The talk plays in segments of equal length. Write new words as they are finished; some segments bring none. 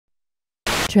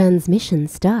Transmission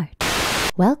start.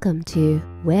 Welcome to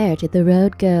Where Did the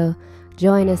Road Go?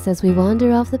 Join us as we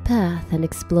wander off the path and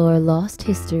explore lost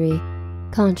history,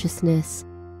 consciousness,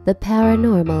 the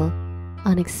paranormal,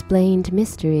 unexplained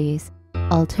mysteries,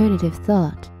 alternative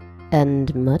thought,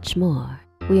 and much more.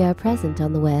 We are present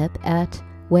on the web at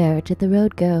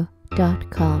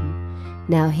wheredidtheroadgo.com.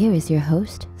 Now here is your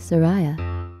host, Soraya.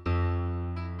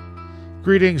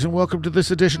 Greetings and welcome to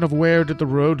this edition of Where Did the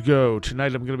Road Go?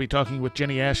 Tonight I'm going to be talking with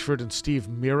Jenny Ashford and Steve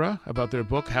Mera about their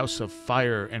book, House of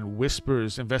Fire and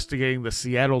Whispers, investigating the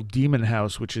Seattle Demon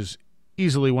House, which is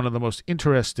easily one of the most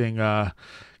interesting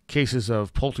cases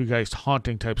of poltergeist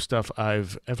haunting type stuff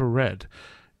I've ever read.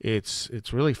 It's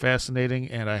really fascinating,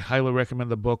 and I highly recommend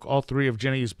the book. All three of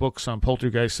Jenny's books on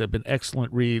poltergeists have been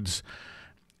excellent reads,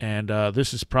 and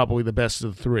this is probably the best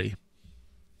of the three.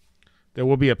 There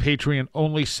will be a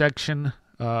Patreon-only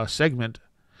segment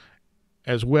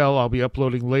as well. I'll be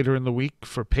uploading later in the week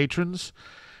for patrons.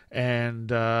 And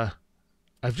I've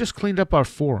just cleaned up our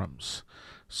forums.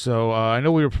 So I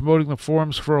know we were promoting the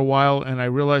forums for a while, and I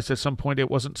realized at some point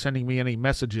it wasn't sending me any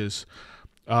messages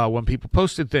when people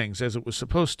posted things as it was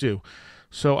supposed to.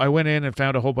 So I went in and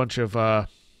found a whole bunch of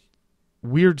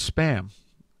weird spam.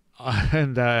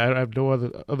 And I have no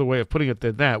other way of putting it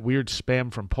than that. Weird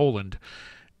spam from Poland.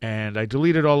 And I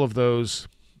deleted all of those.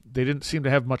 They didn't seem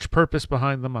to have much purpose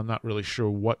behind them. I'm not really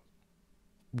sure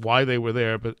why they were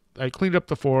there, but I cleaned up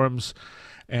the forums.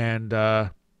 And,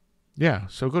 yeah,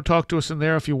 so go talk to us in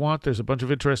there if you want. There's a bunch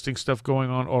of interesting stuff going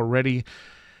on already.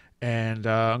 And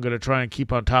I'm going to try and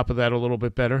keep on top of that a little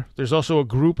bit better. There's also a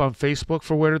group on Facebook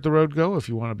for Where Did the Road Go if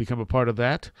you want to become a part of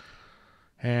that.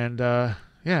 And,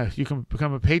 yeah, you can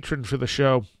become a patron for the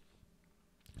show.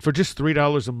 For just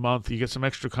 $3 a month, you get some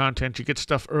extra content, you get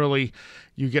stuff early,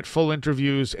 you get full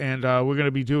interviews, and we're going to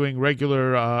be doing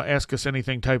regular Ask Us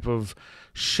Anything type of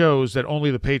shows that only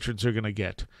the patrons are going to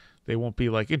get. They won't be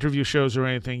like interview shows or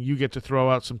anything. You get to throw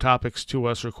out some topics to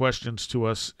us or questions to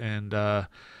us, and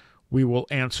we will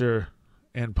answer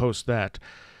and post that.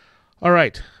 All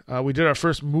right, we did our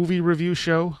first movie review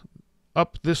show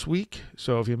up this week,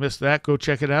 so if you missed that, go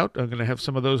check it out. I'm going to have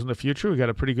some of those in the future. We got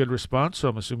a pretty good response, so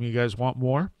I'm assuming you guys want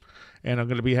more. And I'm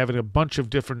going to be having a bunch of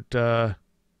different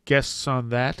guests on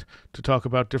that to talk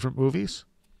about different movies.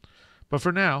 But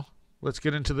for now, let's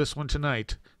get into this one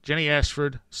tonight. Jenny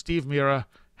Ashford, Steve Mera,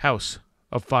 House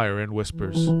of Fire and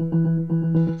Whispers.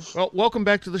 Well, welcome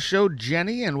back to the show,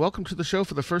 Jenny, and welcome to the show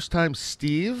for the first time,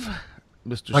 Steve.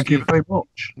 Thank you very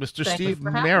much. Mr. Steve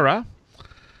Mera.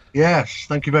 Yes,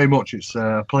 thank you very much. It's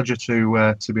a pleasure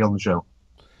to be on the show.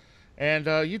 And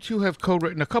you two have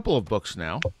co-written a couple of books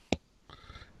now.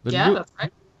 That's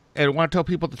right. And want to tell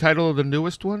people the title of the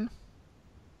newest one?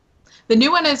 The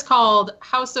new one is called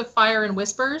House of Fire and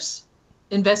Whispers,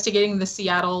 Investigating the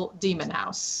Seattle Demon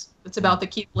House. It's about the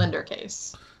Keith Linder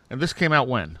case. And this came out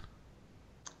when?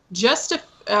 It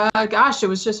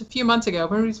was just a few months ago.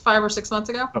 Maybe 5 or 6 months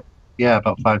ago. Yeah,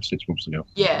 about 5-6 months ago.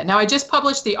 Yeah, now I just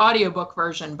published the audiobook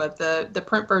version, but the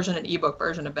print version and ebook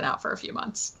version have been out for a few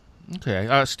months.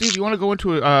 Okay. Steve, you want to go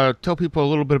into tell people a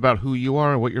little bit about who you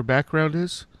are and what your background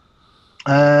is?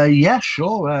 Yeah,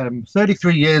 sure.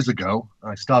 33 years ago,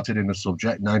 I started in the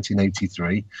subject,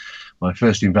 1983. My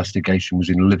first investigation was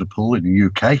in Liverpool in the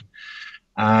UK.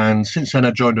 And since then,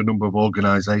 I joined a number of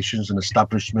organisations and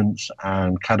establishments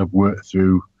and kind of worked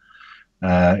through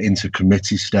into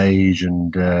committee stage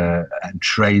and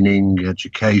training,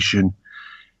 education.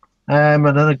 And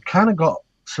then I kind of got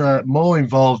more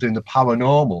involved in the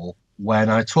paranormal when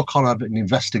I took on an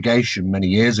investigation many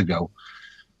years ago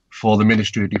for the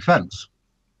Ministry of Defence.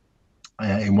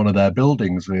 In one of their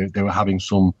buildings, they were having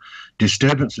some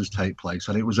disturbances take place,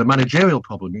 and it was a managerial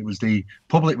problem. It was the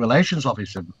public relations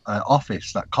office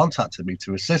that contacted me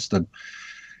to assist them.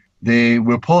 They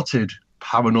reported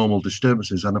paranormal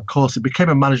disturbances, and of course it became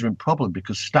a management problem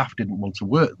because staff didn't want to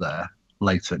work there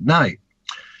late at night.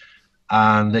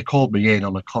 And they called me in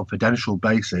on a confidential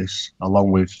basis along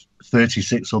with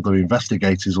 36 other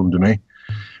investigators under me,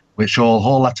 which we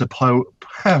all had to pose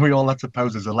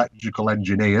as electrical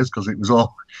engineers because it was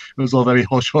all very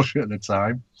hush hush at the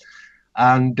time.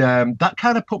 And that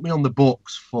kind of put me on the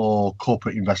books for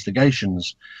corporate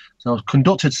investigations. So I've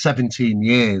conducted 17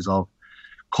 years of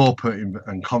corporate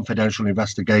and confidential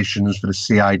investigations for the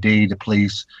CID, the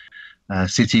police,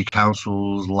 city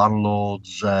councils,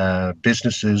 landlords,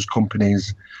 businesses,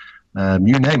 companies,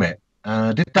 you name it.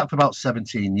 I did that for about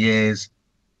 17 years.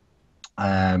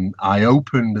 I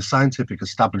opened the scientific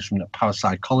establishment of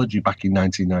parapsychology back in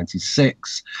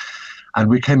 1996 and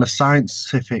became a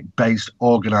scientific-based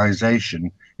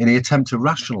organisation in the attempt to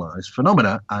rationalise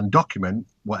phenomena and document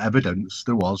what evidence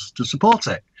there was to support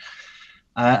it.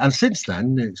 And since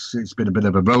then, it's been a bit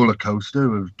of a roller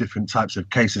coaster of different types of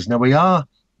cases. Now, we are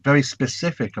very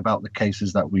specific about the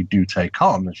cases that we do take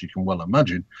on, as you can well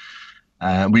imagine.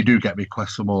 We do get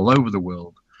requests from all over the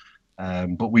world,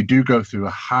 but we do go through a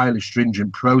highly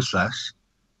stringent process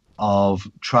of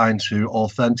trying to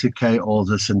authenticate all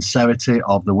the sincerity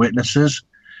of the witnesses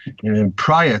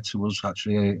prior to us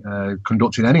actually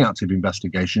conducting any active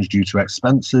investigations due to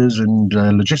expenses and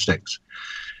logistics.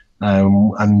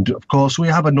 And of course, we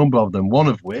have a number of them, one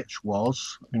of which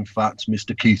was, in fact,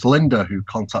 Mr. Keith Linder, who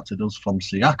contacted us from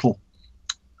Seattle.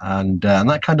 And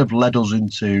that kind of led us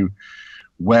into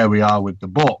where we are with the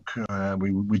book.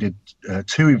 We did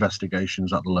 2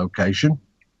 investigations at the location,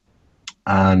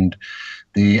 and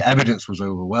the evidence was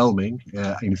overwhelming.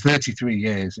 In 33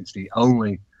 years, it's the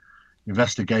only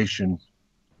investigation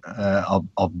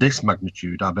of this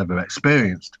magnitude I've ever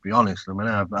experienced, to be honest. I mean,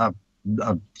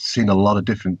 I've seen a lot of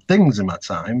different things in my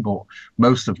time, but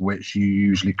most of which you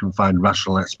usually can find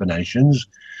rational explanations.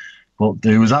 But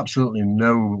there was absolutely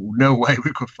no way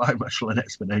we could find rational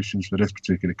explanations for this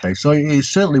particular case. So it's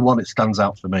certainly one that stands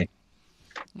out for me.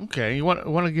 Okay, you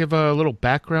want to give a little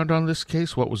background on this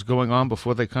case? What was going on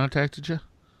before they contacted you?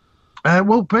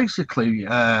 Well, basically,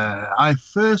 I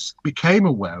first became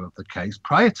aware of the case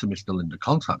prior to Mr. Linder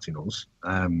contacting us.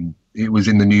 It was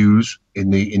in the news,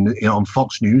 on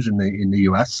Fox News in the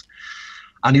US,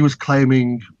 and he was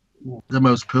claiming the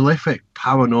most prolific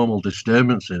paranormal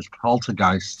disturbances,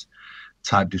 poltergeist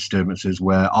type disturbances,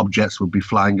 where objects would be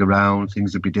flying around,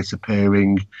 things would be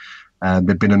disappearing.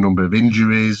 There'd been a number of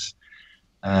injuries.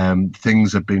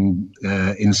 Things have been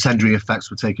incendiary effects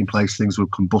were taking place. Things were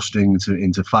combusting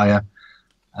into fire,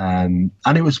 and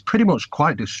it was pretty much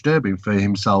quite disturbing for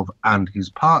himself and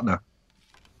his partner.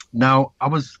 Now, I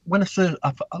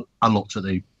looked at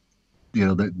the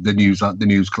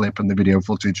news clip and the video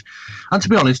footage, and to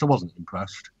be honest, I wasn't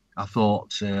impressed. I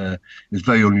thought it was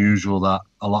very unusual that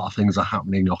a lot of things are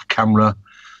happening off camera.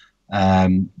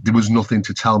 There was nothing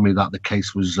to tell me that the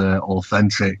case was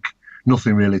authentic.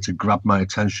 Nothing really to grab my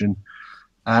attention,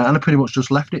 and I pretty much just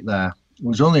left it there. It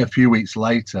was only a few weeks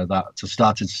later that I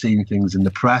started seeing things in the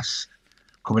press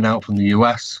coming out from the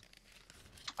US,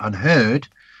 and heard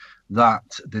that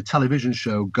the television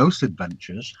show Ghost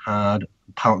Adventures had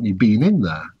apparently been in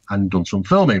there and done some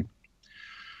filming.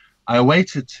 I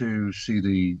awaited to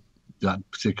see that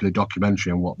particular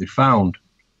documentary and what they found.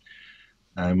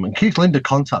 And Keith Linder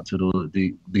contacted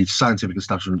the Scientific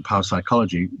Establishment of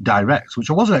Parapsychology direct, which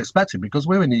I wasn't expecting because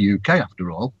we're in the UK after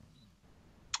all.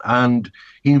 And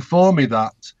he informed me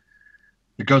that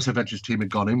the Ghost Adventures team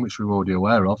had gone in, which we were already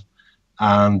aware of,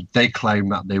 and they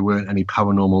claimed that there weren't any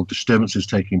paranormal disturbances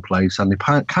taking place, and they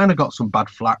kind of got some bad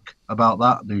flack about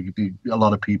that. A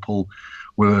lot of people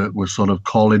were sort of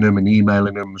calling them and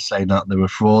emailing them, saying that they were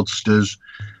fraudsters,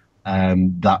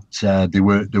 that they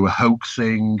were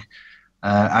hoaxing.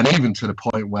 And even to the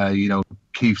point where,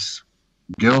 Keith's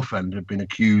girlfriend had been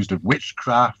accused of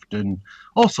witchcraft and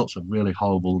all sorts of really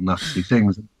horrible, nasty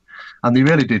things. And they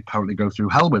really did apparently go through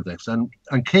hell with this. And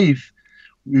Keith,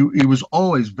 he was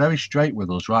always very straight with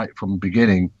us right from the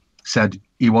beginning, said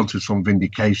he wanted some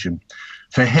vindication.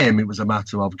 For him, it was a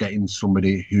matter of getting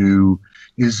somebody who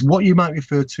is what you might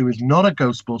refer to as not a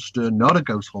ghostbuster, not a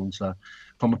ghost hunter,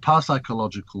 from a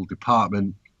parapsychological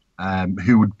department,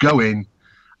 who would go in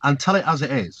and tell it as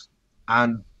it is.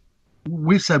 And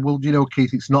we said, well,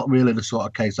 Keith, it's not really the sort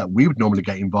of case that we would normally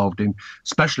get involved in,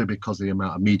 especially because of the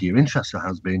amount of media interest there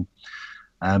has been.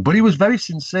 But he was very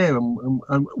sincere,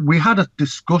 and we had a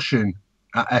discussion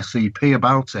at SEP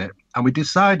about it, and we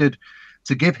decided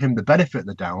to give him the benefit of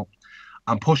the doubt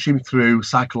and push him through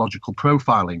psychological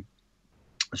profiling,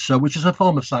 which is a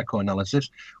form of psychoanalysis.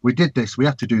 We did this. We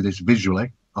had to do this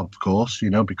visually, of course,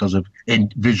 because of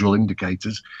visual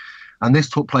indicators. And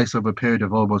this took place over a period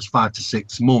of almost 5 to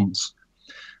 6 months,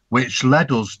 which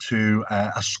led us to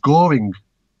a scoring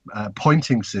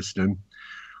pointing system,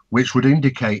 which would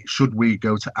indicate should we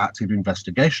go to active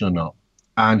investigation or not.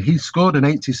 And he scored an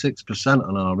 86%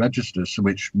 on our registers,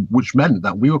 which meant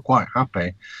that we were quite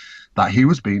happy that he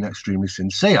was being extremely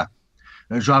sincere.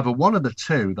 It was either one of the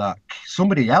two, that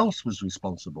somebody else was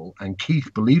responsible and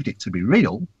Keith believed it to be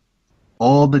real,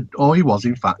 or he was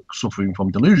in fact suffering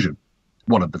from delusion.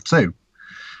 One of the two.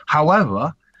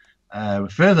 However,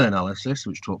 further analysis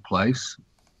which took place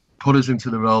put us into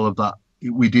the role of that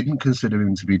we didn't consider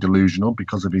him to be delusional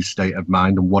because of his state of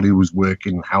mind and what he was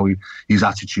working, how his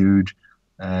attitude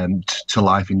to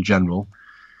life in general.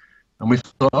 And we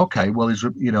thought, okay, well,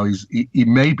 he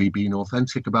may be being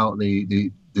authentic about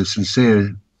the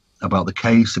sincere the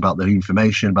case, about the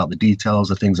information, about the details,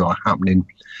 the things that are happening.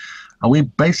 And we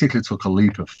basically took a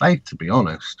leap of faith, to be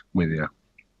honest with you.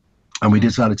 And we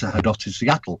decided to head off to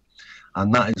Seattle.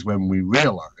 And that is when we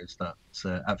realised that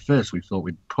at first we thought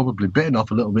we'd probably bitten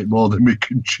off a little bit more than we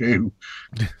can chew.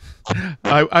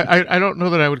 I don't know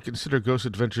that I would consider Ghost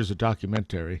Adventures a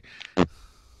documentary.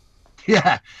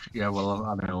 Yeah, well,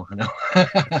 I know. I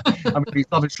mean, it's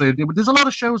obviously, there's a lot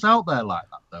of shows out there like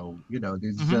that, though. You know,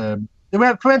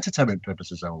 they're for entertainment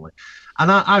purposes only.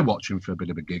 And I watch them for a bit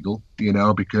of a giggle, you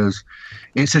know, because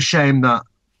it's a shame that,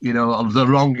 you know, the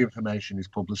wrong information is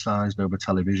publicised over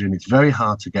television. It's very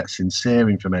hard to get sincere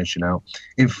information out.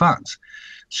 In fact,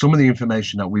 some of the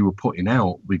information that we were putting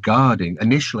out regarding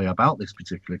initially about this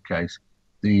particular case,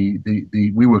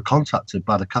 we were contacted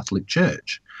by the Catholic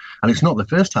Church, and it's not the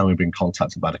first time we've been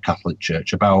contacted by the Catholic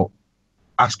Church about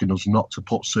asking us not to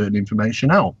put certain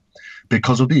information out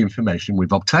because of the information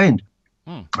we've obtained.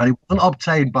 And it wasn't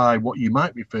obtained by what you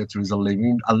might refer to as a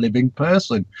living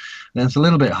person. And it's a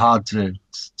little bit hard to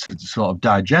sort of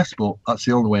digest, but that's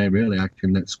the only way really I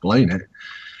can explain it.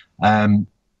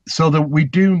 So that we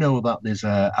do know that there's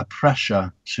a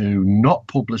pressure to not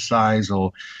publicise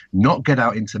or not get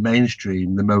out into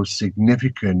mainstream the most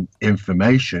significant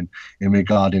information in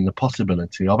regarding the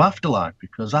possibility of afterlife,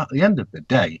 because at the end of the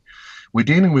day, we're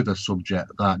dealing with a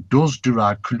subject that does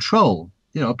derive control.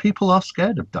 You know, people are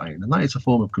scared of dying, and that is a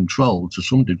form of control to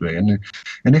some degree. And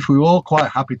if we're all quite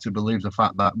happy to believe the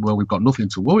fact that, well, we've got nothing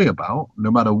to worry about,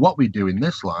 no matter what we do in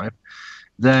this life,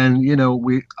 then, you know,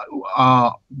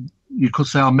 you could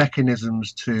say our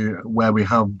mechanisms to where we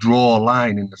draw a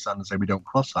line in the sand and say we don't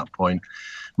cross that point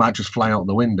might just fly out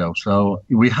the window. So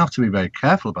we have to be very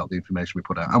careful about the information we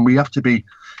put out, and we have to be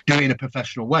doing it in a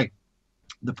professional way.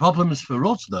 The problems for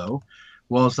us, though,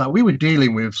 was that we were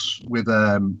dealing with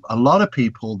a lot of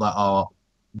people that are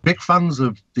big fans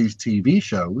of these TV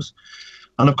shows,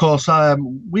 and of course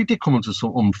we did come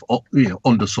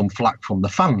under some flack from the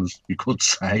fans, you could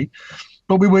say,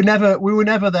 but we were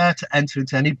never there to enter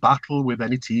into any battle with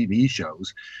any TV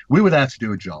shows. We were there to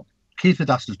do a job. Keith had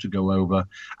asked us to go over,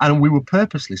 and we were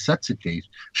purposely said to Keith,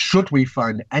 should we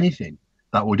find anything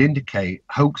that would indicate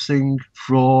hoaxing,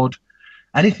 fraud,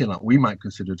 anything that we might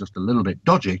consider just a little bit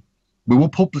dodgy, we will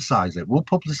publicise it. We'll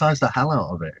publicise the hell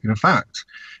out of it. In fact,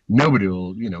 nobody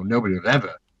will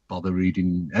ever bother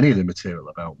reading any of the material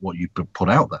about what you put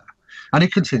out there. And he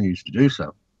continues to do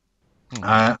so.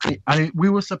 We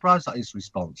were surprised at his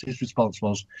response. His response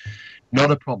was, not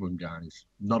a problem, guys,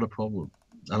 not a problem.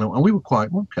 And we were quite,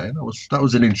 okay, that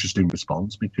was an interesting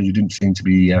response, because he didn't seem to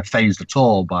be fazed at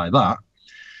all by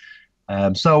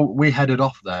that. So we headed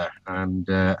off there, and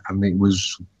it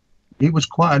was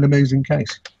quite an amazing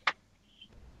case.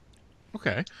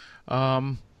 Okay.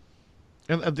 And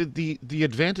the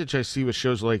advantage I see with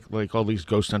shows like all these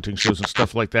ghost hunting shows and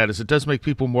stuff like that is it does make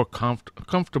people more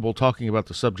comfortable talking about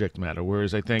the subject matter.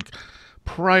 Whereas I think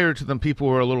prior to them, people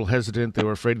were a little hesitant. They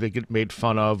were afraid they'd get made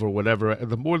fun of or whatever. And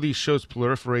the more these shows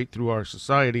proliferate through our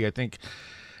society, I think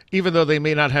even though they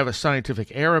may not have a scientific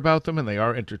air about them and they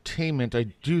are entertainment, I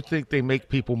do think they make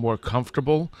people more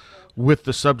comfortable with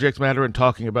the subject matter and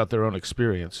talking about their own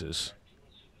experiences.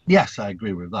 Yes, I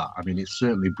agree with that. I mean, it's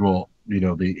certainly brought, you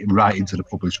know, right into the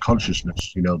public's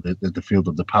consciousness, you know, the field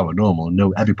of the paranormal.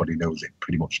 No, everybody knows it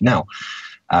pretty much now.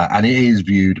 And it is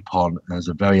viewed upon as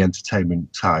a very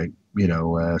entertainment type, you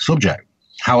know, subject.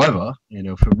 However, you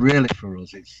know, for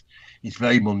us, it's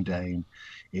very mundane.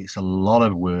 It's a lot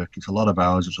of work. It's a lot of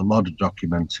hours. It's a lot of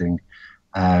documenting.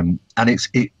 And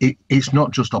it's not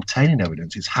just obtaining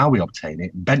evidence. It's how we obtain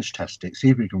it, bench test it, see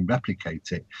if we can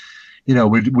replicate it. You know,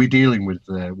 we're dealing with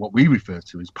what we refer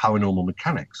to as paranormal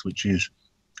mechanics, which is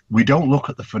we don't look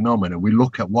at the phenomena, we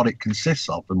look at what it consists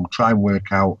of and try and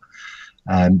work out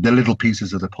the little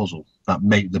pieces of the puzzle that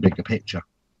make the bigger picture.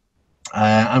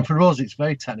 And for us, it's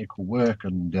very technical work,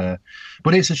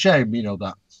 but it's a shame, you know,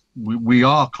 that we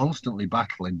are constantly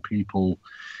battling people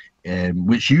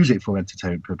which use it for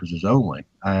entertainment purposes only,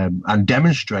 and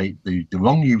demonstrate the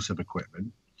wrong use of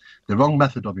equipment, the wrong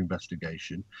method of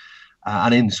investigation,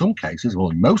 and in some cases,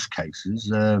 or in most cases,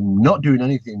 not doing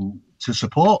anything to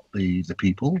support the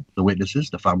people, the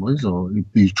witnesses, the families, or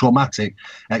these traumatic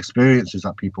experiences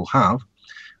that people have.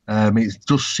 It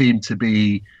does seem to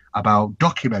be about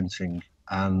documenting,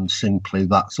 and simply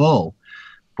that's all.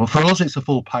 But for us, it's a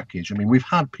full package. I mean, we've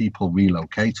had people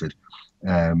relocated.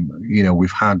 You know,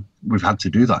 we've had to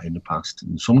do that in the past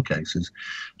in some cases.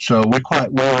 So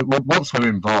once we're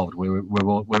involved,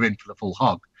 we're in for the full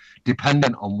hog,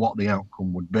 dependent on what the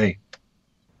outcome would be.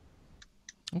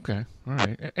 Okay, all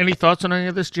right. Any thoughts on any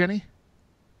of this, Jenny?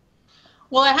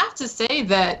 Well, I have to say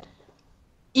that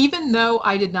even though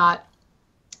I did not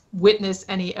witness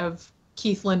any of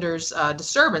Keith Linder's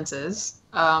disturbances,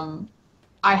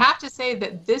 I have to say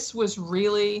that this was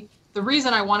really the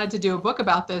reason I wanted to do a book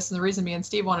about this, and the reason me and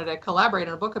Steve wanted to collaborate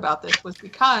on a book about this was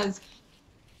because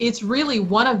it's really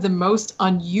one of the most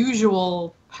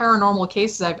unusual paranormal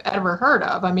cases I've ever heard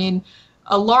of. I mean,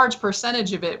 a large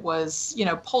percentage of it was,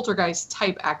 poltergeist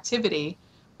type activity,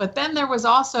 but then there was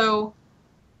also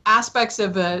aspects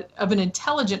of an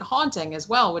intelligent haunting as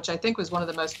well, which I think was one of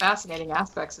the most fascinating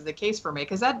aspects of the case for me,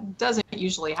 because that doesn't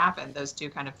usually happen, those two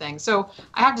kind of things. So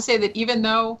I have to say that even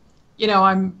though,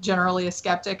 I'm generally a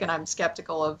skeptic, and I'm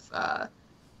skeptical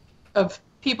of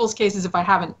people's cases if I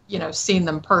haven't, seen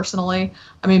them personally.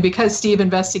 I mean, because Steve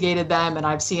investigated them and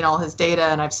I've seen all his data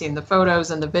and I've seen the photos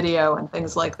and the video and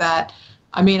things like that.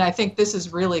 I mean, I think this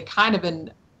is really kind of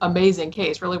an amazing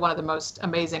case, really one of the most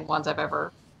amazing ones I've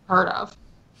ever heard of.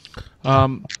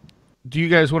 Do you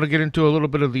guys want to get into a little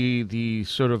bit of the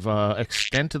sort of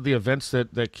extent of the events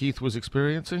that Keith was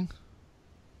experiencing?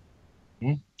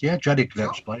 Yeah, Jenny can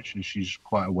explain. She's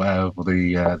quite aware of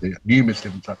the numerous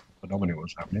different types of phenomena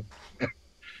was happening.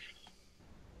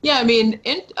 Yeah, I mean,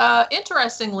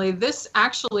 interestingly, this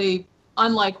actually,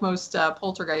 unlike most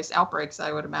poltergeist outbreaks,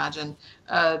 I would imagine,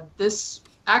 this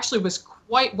actually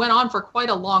went on for quite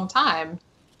a long time,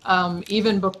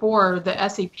 even before the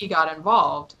SCP got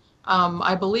involved.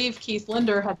 I believe Keith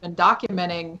Linder had been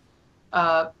documenting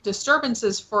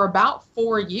disturbances for about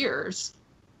 4 years,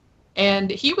 and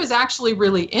he was actually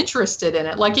really interested in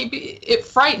it. Like, it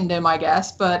frightened him, I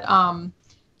guess, but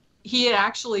he had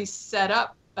actually set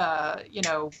up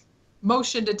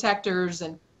motion detectors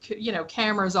and,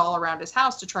 cameras all around his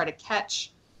house to try to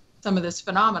catch some of this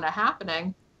phenomena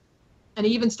happening. And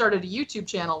he even started a YouTube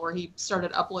channel where he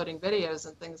started uploading videos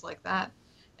and things like that.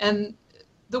 And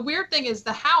the weird thing is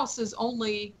the house is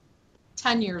only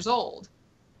 10 years old.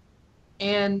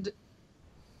 And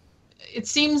it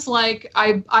seems like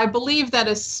I believe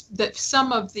that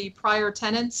some of the prior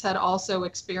tenants had also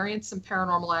experienced some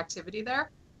paranormal activity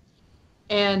there.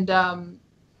 And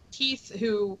Keith,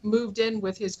 who moved in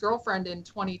with his girlfriend in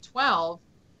 2012,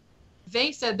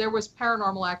 they said there was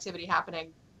paranormal activity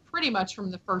happening pretty much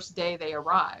from the first day they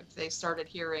arrived. They started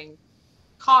hearing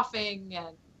coughing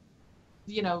and,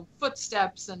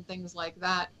 footsteps and things like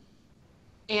that.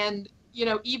 And,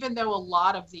 even though a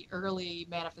lot of the early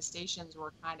manifestations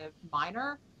were kind of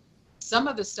minor, some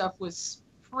of the stuff was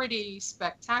pretty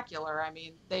spectacular. I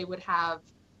mean, they would have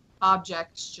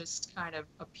objects just kind of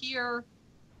appear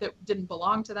that didn't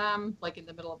belong to them, like in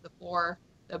the middle of the floor.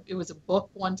 It was a book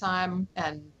one time,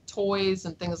 and toys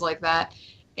and things like that.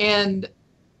 And,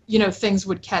 things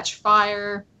would catch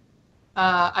fire.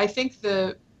 I think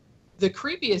the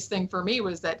creepiest thing for me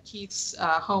was that Keith's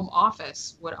home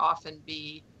office would often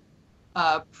be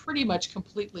pretty much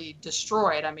completely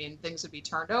destroyed. I mean, things would be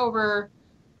turned over,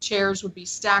 chairs would be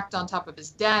stacked on top of his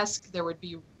desk, there would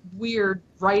be weird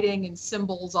writing and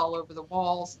symbols all over the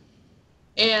walls.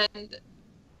 And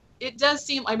it does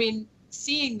seem, I mean,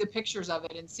 seeing the pictures of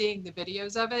it and seeing the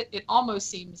videos of it, it almost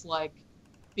seems like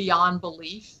beyond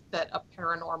belief that a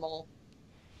paranormal,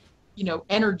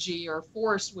 energy or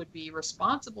force would be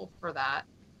responsible for that.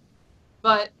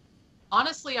 But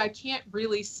honestly, I can't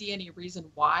really see any reason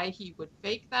why he would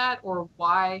fake that, or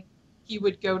why he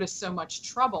would go to so much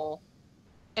trouble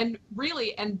and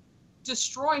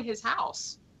destroy his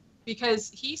house,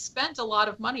 because he spent a lot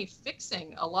of money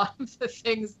fixing a lot of the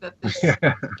things that this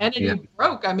entity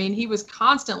broke. I mean, he was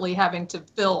constantly having to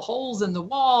fill holes in the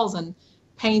walls and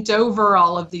paint over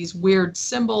all of these weird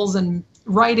symbols and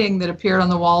writing that appeared on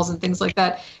the walls and things like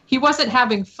that. He wasn't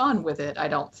having fun with it, I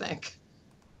don't think.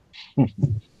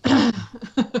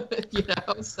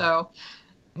 So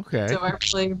okay. So I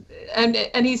really,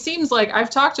 and he seems like, I've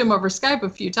talked to him over Skype a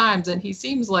few times, and he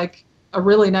seems like a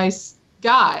really nice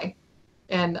guy.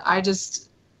 And I just,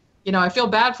 I feel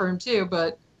bad for him too,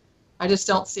 but I just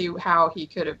don't see how he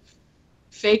could have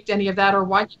faked any of that, or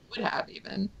why he would have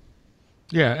even.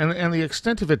 Yeah, and the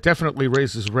extent of it definitely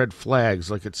raises red flags.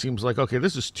 Like, it seems like, okay,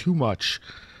 this is too much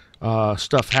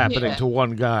stuff happening to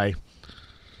one guy.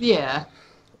 Yeah.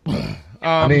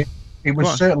 I mean, it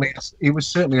was certainly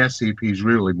SCP's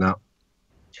ruling that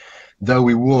though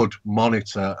we would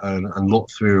monitor and look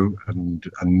through and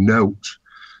note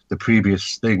the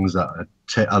previous things that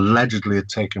allegedly had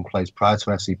taken place prior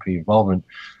to SCP involvement,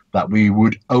 that we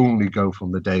would only go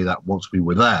from the day that once we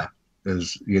were there,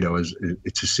 as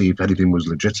to see if anything was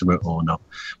legitimate or not.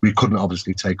 We couldn't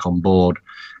obviously take on board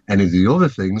any of the other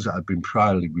things that had been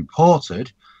priorly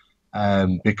reported,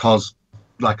 because,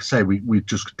 like I say, we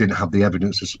just didn't have the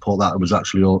evidence to support that it was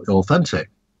actually authentic.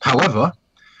 However,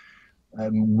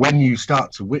 when you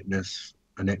start to witness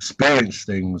and experience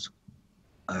things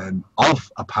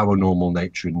of a paranormal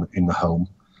nature in the home,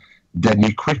 then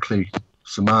you quickly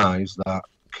surmise that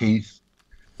Keith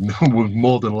was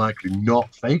more than likely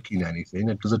not faking anything,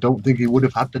 because I don't think he would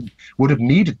have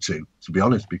needed to be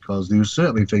honest, because there were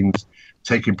certainly things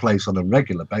taking place on a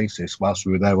regular basis whilst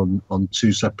we were there on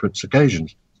two separate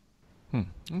occasions.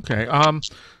 Okay. I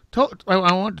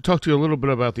want to talk to you a little bit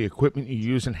about the equipment you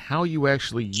use and how you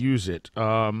actually use it.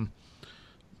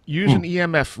 Use an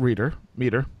EMF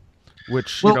meter,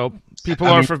 which people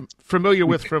are familiar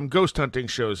with from ghost hunting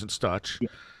shows and such.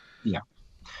 Yeah.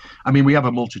 I mean, we have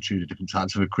a multitude of different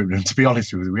types of equipment. And to be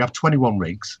honest with you, we have 21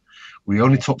 rigs. We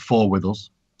only took 4 with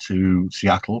us to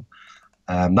Seattle.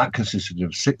 That consisted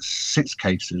of six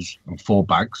cases and 4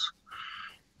 bags.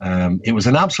 It was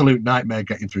an absolute nightmare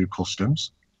getting through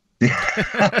customs. They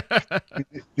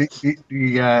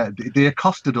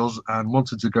accosted us and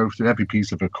wanted to go through every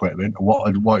piece of equipment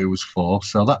and what it was for.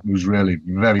 So that was really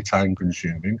very time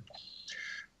consuming.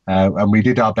 And we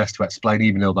did our best to explain,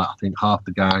 even though that I think half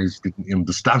the guys didn't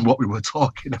understand what we were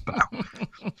talking about.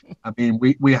 I mean,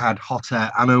 we had hot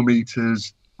air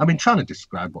anometers. I mean, trying to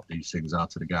describe what these things are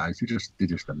to the guys, they just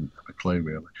didn't have a clue,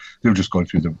 really. They were just going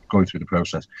through the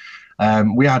process.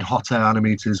 We had hot air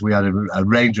anometers. We had a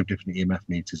range of different EMF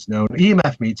meters. Now,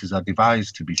 EMF meters are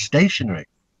devised to be stationary.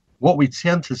 What we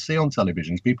tend to see on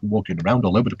television is people walking around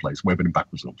all over the place, waving them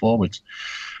backwards and forwards.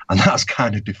 And that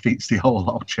kind of defeats the whole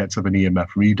object of an EMF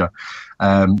reader.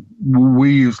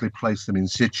 We usually place them in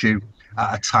situ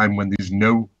at a time when there's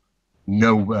no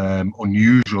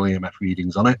unusual EMF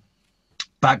readings on it.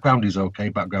 Background is okay,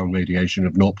 background radiation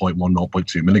of 0.1,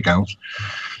 0.2 milligauss.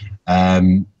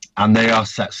 And they are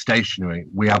set stationary.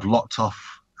 We have locked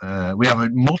off, we have a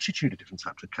multitude of different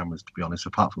types of cameras, to be honest,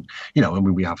 apart from,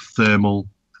 we have thermal,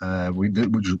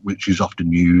 which is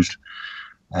often used.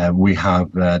 We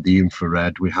have the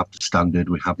infrared, we have the standard,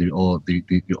 we have the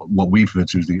what we refer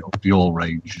to as the all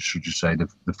range, should you say,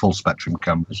 the full spectrum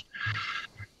cameras,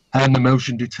 and the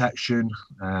motion detection,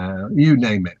 you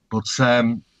name it. But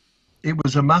it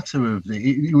was a matter of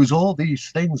it was all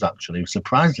these things, actually,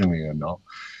 surprisingly or not,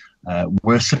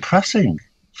 were suppressing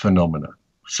phenomena.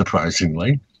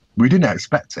 Surprisingly, we didn't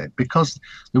expect it, because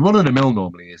the run of the mill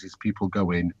normally is people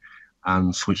go in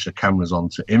and switch the cameras on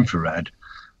to infrared,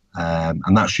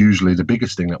 and that's usually the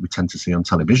biggest thing that we tend to see on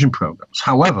television programs.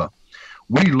 However,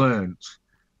 we learned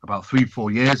about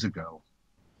 3-4 years ago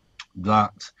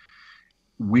that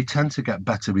we tend to get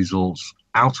better results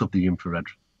out of the infrared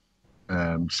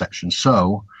section.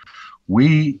 So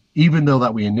even though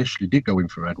that we initially did go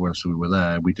infrared once we were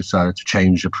there, we decided to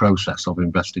change the process of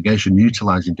investigation,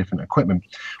 utilizing different equipment.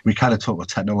 We kind of took the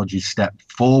technology step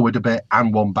forward a bit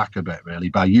and one back a bit, really,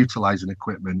 by utilizing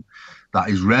equipment that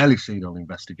is rarely seen on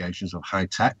investigations of high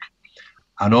tech,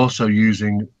 and also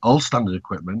using old standard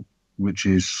equipment, which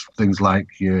is things like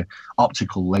your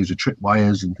optical laser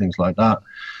tripwires and things like that,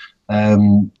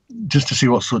 just to see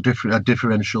what sort of a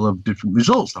differential of different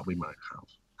results that we might have.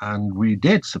 And we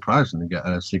did surprisingly get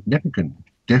a significant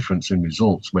difference in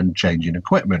results when changing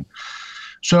equipment.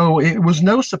 So it was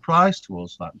no surprise to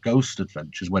us that Ghost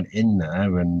Adventures went in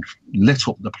there and lit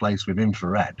up the place with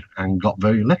infrared and got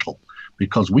very little,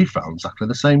 because we found exactly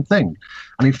the same thing.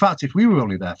 And in fact, if we were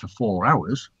only there for 4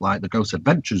 hours, like the Ghost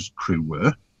Adventures crew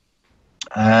were,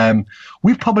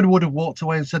 we probably would have walked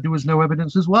away and said there was no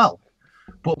evidence as well.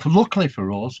 But luckily for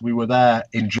us, we were there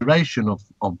in duration of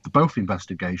both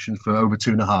investigations for over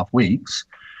 2.5 weeks,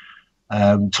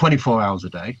 24 hours a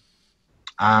day.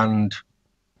 And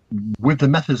with the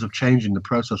methods of changing the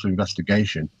process of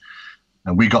investigation,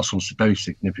 and we got some very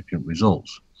significant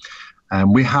results.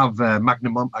 We have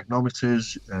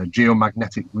magnetometers,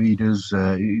 geomagnetic readers,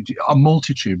 a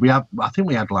multitude. I think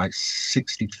we had like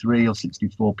 63 or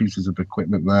 64 pieces of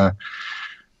equipment there.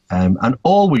 And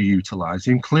all we utilize,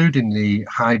 including the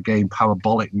high gain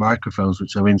parabolic microphones,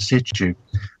 which are in situ,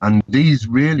 and these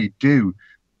really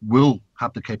will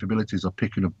have the capabilities of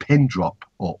picking a pin drop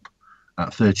up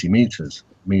at 30 meters.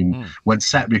 I mean, when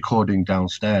set recording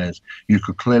downstairs, you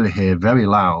could clearly hear very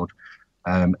loud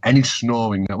any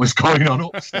snoring that was going on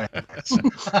upstairs.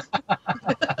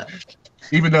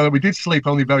 Even though we did sleep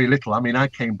only very little. I mean, I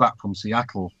came back from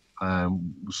Seattle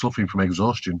suffering from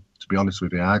exhaustion, to be honest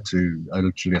with you. I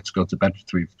literally had to go to bed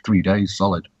for three days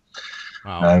solid.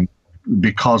 Wow.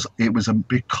 Because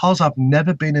I've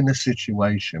never been in a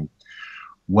situation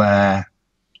where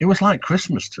it was like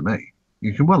Christmas to me.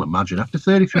 You can well imagine, after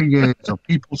 33 years of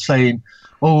people saying,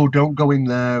 oh, don't go in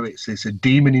there, it's a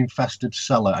demon infested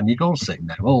cellar, and you go and sit in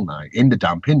there all night in the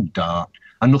damp, in the dark,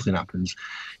 and nothing happens.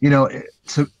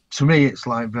 to me, it's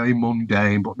like very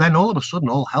mundane. But then all of a sudden,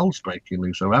 all hell's breaking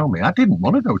loose around me. I didn't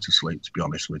want to go to sleep, to be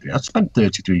honest with you. I spent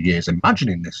 33 years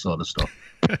imagining this sort of stuff.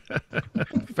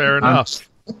 Fair enough.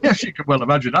 Yes, you can well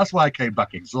imagine. That's why I came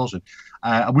back exhausted.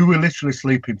 We were literally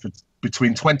sleeping for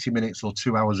between 20 minutes or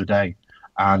 2 hours a day.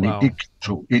 And Wow.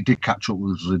 it did catch up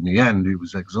with us in the end. It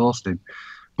was exhausting.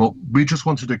 But we just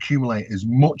wanted to accumulate as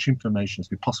much information as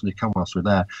we possibly can whilst we're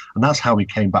there. And that's how we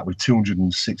came back with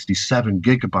 267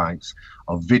 gigabytes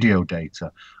of video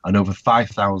data and over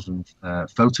 5,000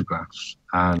 photographs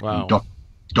and Wow.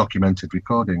 documented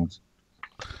recordings.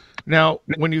 Now,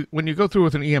 when you go through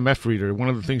with an EMF reader, one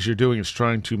of the things you're doing is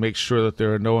trying to make sure that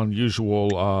there are no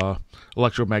unusual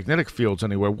electromagnetic fields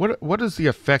anywhere. What is the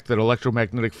effect that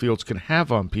electromagnetic fields can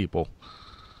have on people?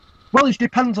 Well, it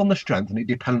depends on the strength and it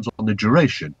depends on the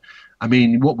duration. I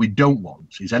mean, what we don't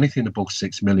want is anything above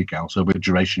 6 milligauss over a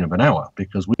duration of an hour,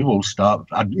 because we will start,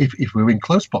 if we're in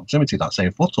close proximity, that's say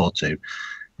a foot or two,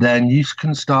 then you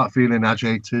can start feeling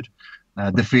agitated.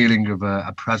 The feeling of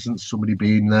a presence, somebody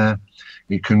being there,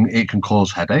 it can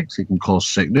cause headaches, it can cause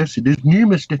sickness. There's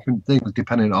numerous different things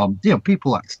depending on,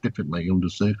 people act differently under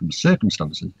certain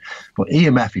circumstances. But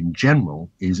EMF in general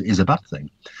is a bad thing.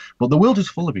 But the world is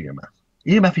full of EMF.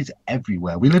 EMF is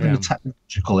everywhere. We live in a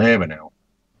technological era now,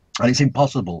 and it's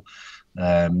impossible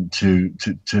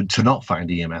to not find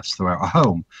EMFs throughout a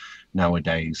home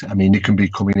nowadays. I mean, it can be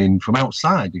coming in from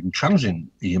outside. You can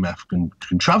transient EMF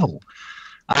can travel.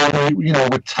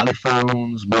 With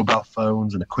telephones, mobile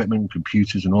phones, and equipment,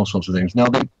 computers, and all sorts of things. Now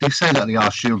they say that they are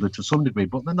shielded to some degree,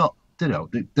 but they're not.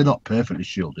 They're not perfectly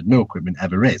shielded. No equipment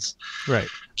ever is. Right.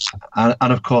 And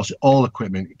of course, all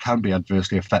equipment can be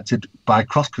adversely affected by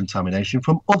cross-contamination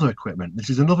from other equipment. This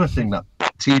is another thing that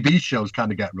TV shows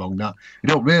kind of get wrong. That you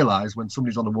don't realise when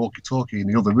somebody's on a walkie-talkie in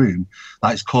the other room,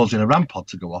 that it's causing a RAM pod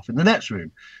to go off in the next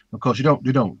room. Of course, you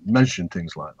don't mention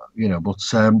things like that,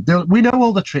 But we know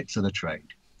all the tricks of the trade,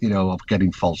 of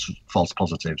getting false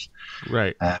positives.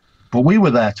 Right. But we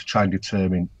were there to try and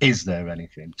determine, is there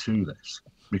anything to this?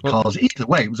 Because either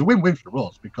way, it was a win-win for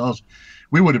us, because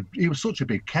it was such a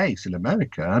big case in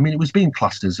America. I mean, it was being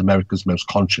classed as America's most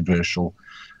controversial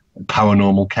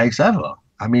paranormal case ever.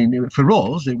 I mean, for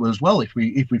us, it was, well, if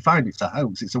we find it's a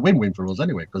hoax, it's a win-win for us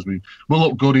anyway, because we'll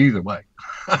look good either way.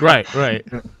 Right.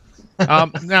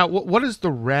 Now, what is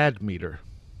the rad meter?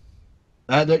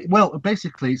 Well,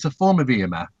 basically, it's a form of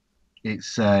EMF.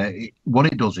 It's what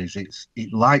it does is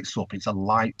it lights up. It's a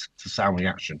light to sound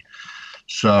reaction.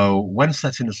 So when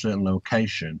set in a certain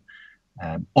location,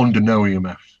 under no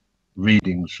EMF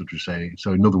readings, should we say,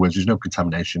 so in other words, there's no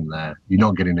contamination there, you're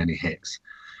not getting any hits,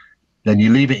 then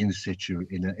you leave it in situ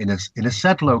in a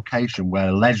said location where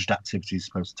alleged activity is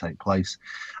supposed to take place,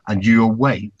 and you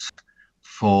await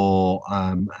for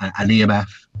an EMF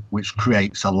which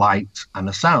creates a light and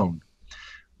a sound.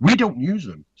 We don't use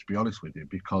them, to be honest with you,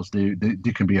 because they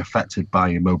can be affected by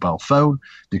your mobile phone.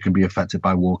 They can be affected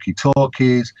by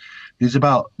walkie-talkies. We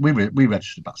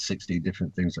registered about 60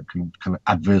 different things that can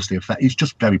adversely affect. It's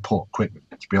just very poor equipment,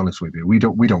 to be honest with you. We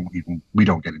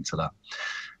don't get into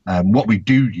that. What we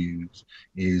do use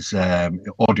is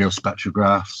audio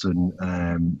spectrographs,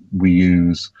 and we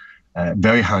use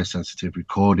very high sensitive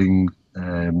recording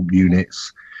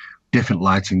units, different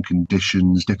lighting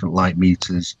conditions, different light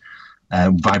meters.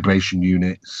 Vibration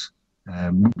units.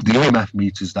 The EMF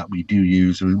meters that we do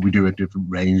use, we do a different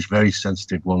range, very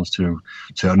sensitive ones to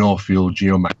an field,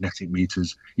 geomagnetic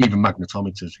meters, even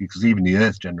magnetometers, because even the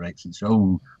Earth generates its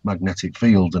own magnetic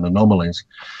field and anomalies.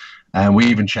 And we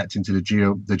even checked into the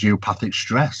geopathic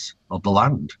stress of the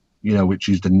land, which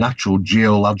is the natural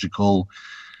geological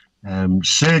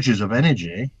surges of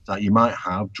energy that you might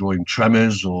have during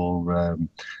tremors or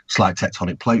slight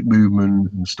tectonic plate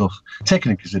movement and stuff,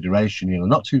 taken into consideration.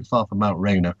 Not too far from Mount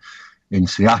Rainier in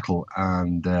Seattle,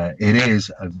 and it is,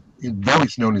 though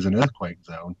it's known as an earthquake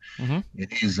zone,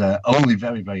 it is only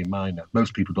very, very minor.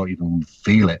 Most people don't even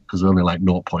feel it because they're only like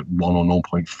 0.1 or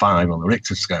 0.5 on the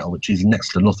Richter scale, which is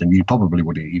next to nothing. You probably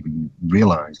wouldn't even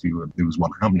realise there was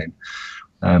one happening.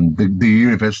 The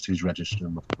universities registered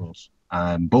them, of course.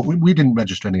 But we didn't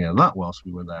register any of that whilst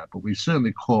we were there, but we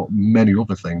certainly caught many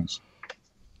other things.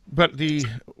 But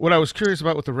what I was curious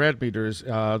about with the rad meters,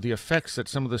 the effects that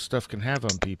some of this stuff can have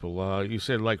on people. You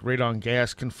said like radon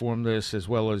gas can form this, as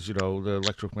well as the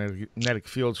electromagnetic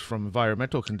fields from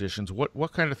environmental conditions.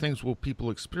 What kind of things will people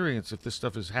experience if this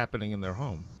stuff is happening in their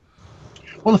home?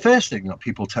 Well, the first thing that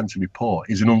people tend to report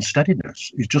is an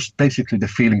unsteadiness. It's just basically the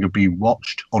feeling of being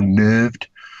watched, unnerved.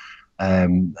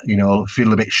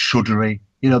 Feel a bit shuddery.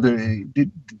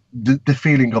 The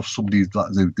feeling of somebody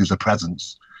that there's a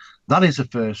presence. That is the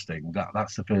first thing.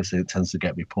 That's the first thing that tends to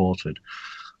get reported.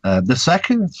 The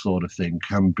second sort of thing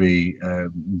can be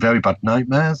very bad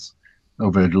nightmares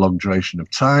over a long duration of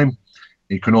time.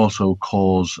 It can also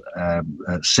cause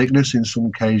sickness in some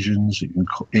occasions.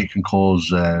 It can cause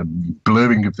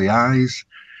blurring of the eyes.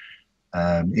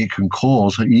 It can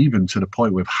cause, even to the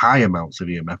point with high amounts of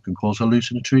EMF, can cause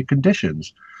hallucinatory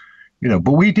conditions. You know,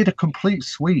 but we did a complete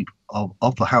sweep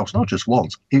of the house, not just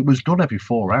once. It was done every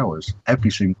 4 hours, every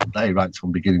single day, right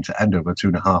from beginning to end over a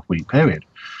 2.5-week period.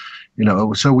 You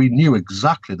know, so we knew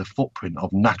exactly the footprint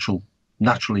of natural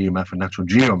EMF and natural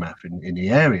geomF in the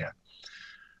area.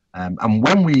 And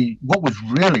what was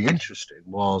really interesting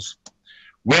was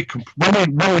when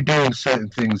we're doing certain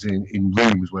things in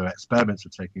rooms where experiments are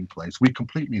taking place, we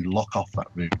completely lock off that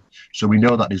room. So we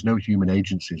know that there's no human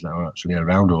agencies that are actually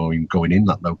around or even going in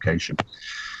that location.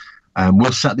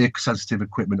 We'll set the sensitive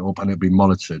equipment up and it'll be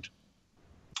monitored.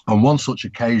 On one such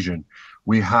occasion,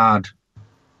 we had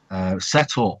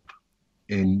set up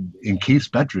in Keith's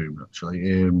bedroom,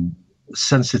 actually,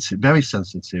 very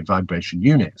sensitive vibration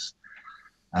units.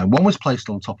 One was placed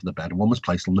on top of the bed, and one was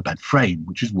placed on the bed frame,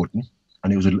 which is wooden,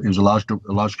 and it was a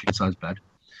large king-size bed.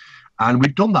 And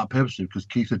we'd done that purposely because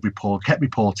Keith had kept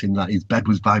reporting that his bed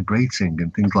was vibrating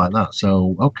and things like that.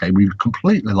 So, okay, we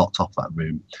completely locked off that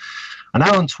room. An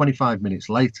hour and 25 minutes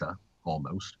later,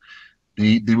 almost,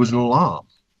 there was an alarm,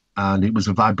 and it was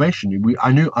a vibration.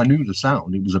 I knew the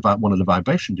sound. It was about one of the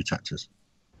vibration detectors.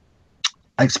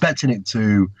 Expecting it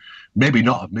to maybe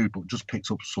not have moved, but just picked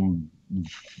up some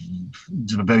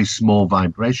very small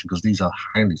vibration because these are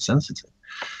highly sensitive.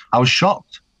 I was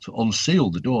shocked to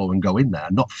unseal the door and go in there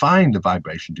and not find the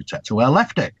vibration detector where I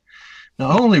left it.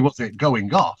 Not only was it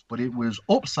going off, but it was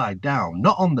upside down,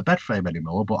 not on the bed frame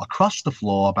anymore, but across the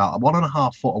floor, about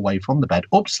 1.5 foot away from the bed,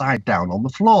 upside down on the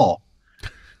floor.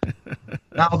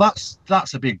 Now that's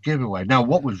a big giveaway. Now,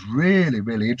 what was really,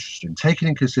 really interesting, taking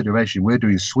in consideration we're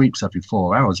doing sweeps every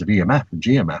 4 hours of EMF and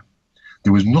GMF,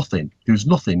 there was nothing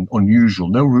unusual,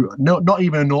 not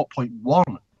even a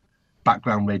 0.1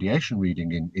 background radiation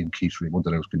reading in Keith's room under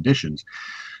those conditions.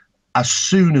 As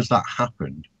soon as that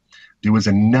happened, there was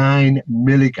a 9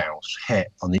 milligauss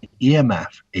hit on the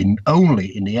EMF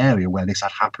only in the area where this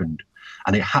had happened.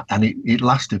 And it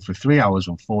lasted for 3 hours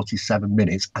and 47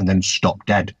 minutes and then stopped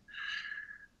dead,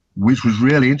 which was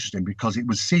really interesting because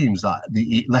it seems that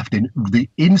the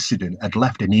incident had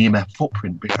left an EMF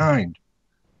footprint behind,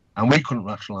 and we couldn't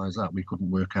rationalize that. We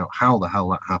couldn't work out how the hell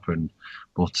that happened,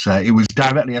 but it was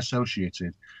directly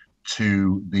associated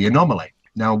to the anomaly.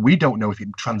 Now, we don't know if it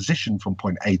transitioned from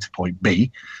point A to point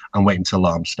B and went into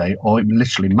alarm state, or it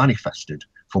literally manifested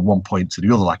from one point to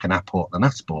the other like an apport and an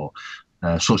asport.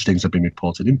 Such things have been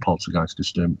reported in poltergeist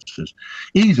disturbances.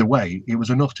 Either way, it was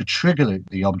enough to trigger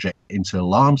the object into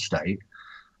alarm state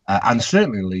and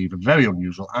certainly leave a very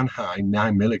unusual and high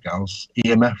 9 milligauss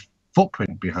EMF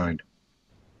footprint behind.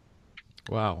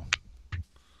 Wow.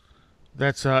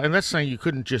 That's and that's saying you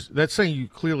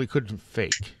clearly couldn't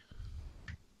fake.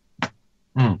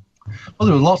 Well,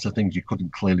 there were lots of things you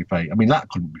couldn't clearly fake. I mean, that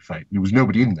couldn't be fake. There was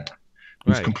nobody in there. It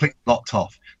was completely locked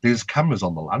off. There's cameras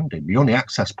on the landing. The only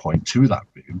access point to that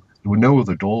room, there were no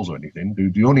other doors or anything.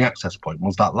 The only access point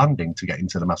was that landing to get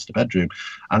into the master bedroom,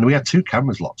 and we had 2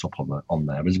 cameras locked up on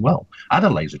there as well. And a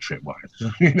laser tripwire.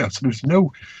 So there's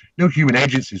no human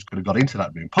agencies could have got into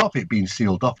that room. Part of it being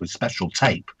sealed off with special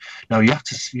tape. Now you have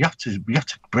to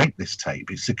break this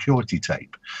tape. It's security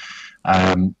tape,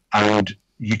 and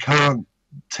you can't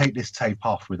take this tape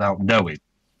off without knowing.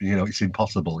 It's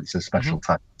impossible. It's a special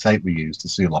type of tape we use to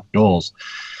seal off doors.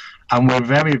 And we're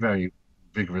very, very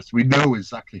vigorous. We know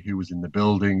exactly who was in the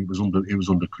building. It was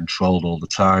under control all the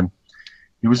time.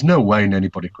 There was no way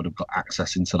anybody could have got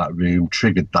access into that room,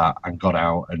 triggered that, and got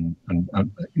out. And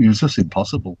it was just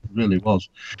impossible. It really was.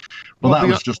 But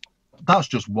that's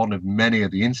just one of many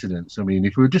of the incidents. I mean,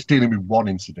 if we were just dealing with one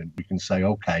incident, we can say,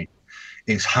 okay,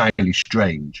 it's highly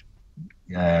strange.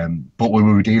 But when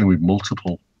we were dealing with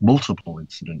multiple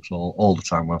incidents all the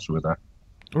time whilst we were there.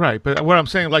 Right, but what I'm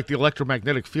saying, like the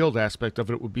electromagnetic field aspect of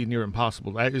it would be near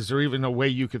impossible. Is there even a way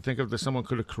you could think of that someone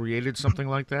could have created something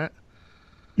like that?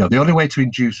 No, the only way to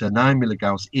induce a 9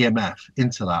 milligauss EMF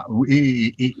into that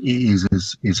is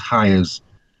as high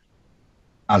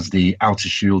as the outer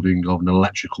shielding of an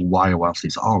electrical wire whilst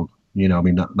it's on. I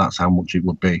mean, that's how much it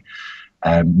would be.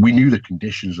 We knew the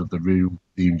conditions of the room,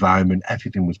 the environment,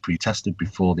 everything was pre-tested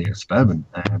before the experiment.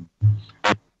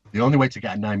 The only way to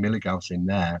get a 9 milligauss in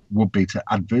there would be to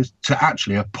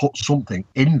actually have put something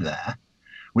in there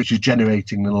which is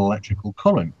generating an electrical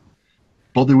current.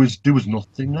 But there was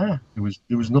nothing there. There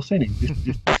was nothing. It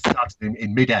just started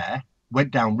in midair,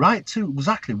 went down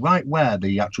exactly right where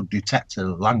the actual detector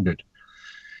landed.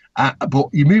 But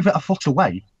you move it a foot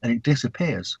away and it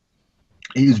disappears.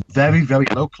 It is very, very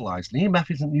localized. And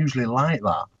EMF isn't usually like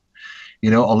that,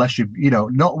 unless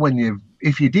not when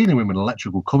if you're dealing with an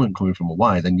electrical current coming from a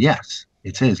wire, then yes,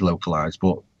 it is localized.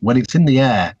 But when it's in the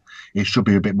air, it should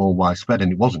be a bit more widespread,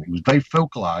 and it wasn't. It was very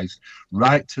focalized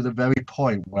right to the very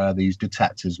point where these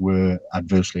detectors were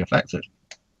adversely affected.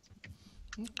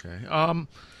 Okay.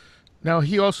 Now,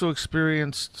 he also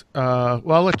experienced, well,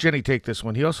 I'll let Jenny take this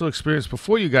one. He also experienced,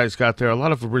 before you guys got there, a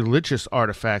lot of religious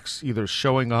artifacts either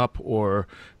showing up or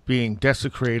being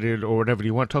desecrated or whatever. Do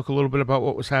you want to talk a little bit about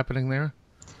what was happening there?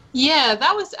 Yeah,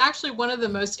 that was actually one of the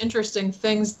most interesting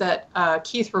things that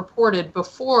Keith reported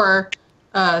before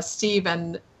Steve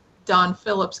and Don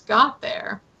Phillips got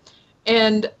there.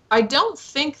 And I don't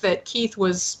think that Keith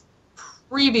was,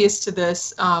 previous to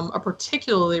this, a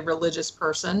particularly religious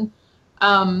person.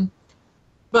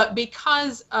 But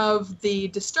because of the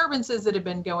disturbances that had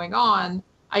been going on,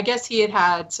 I guess he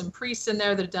had some priests in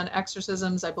there that had done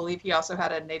exorcisms. I believe he also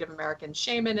had a Native American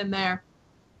shaman in there.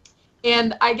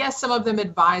 And I guess some of them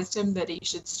advised him that he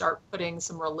should start putting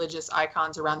some religious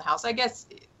icons around the house. I guess,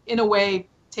 in a way,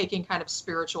 taking kind of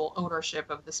spiritual ownership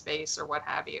of the space or what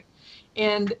have you.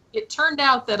 And it turned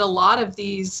out that a lot of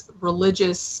these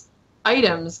religious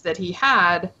items that he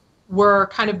had were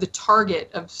kind of the target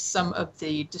of some of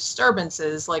the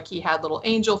disturbances. Like, he had little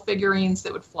angel figurines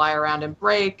that would fly around and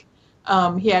break.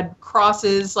 He had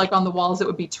crosses like on the walls that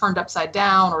would be turned upside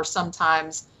down, or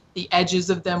sometimes the edges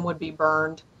of them would be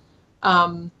burned.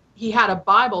 He had a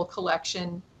Bible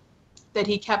collection that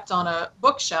he kept on a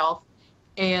bookshelf,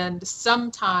 and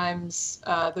sometimes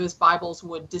those Bibles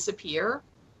would disappear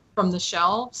from the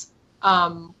shelves.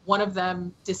 One of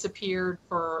them disappeared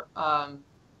for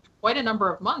quite a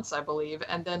number of months, I believe,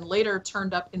 and then later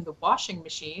turned up in the washing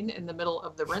machine in the middle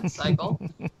of the rinse cycle.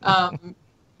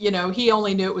 He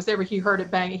only knew it was there, but he heard it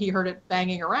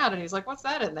banging around, and he's like, "What's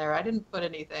that in there? I didn't put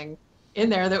anything in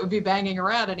there that would be banging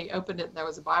around." And he opened it, and there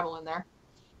was a Bible in there.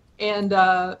 And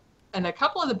a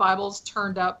couple of the Bibles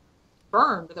turned up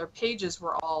burned. Their pages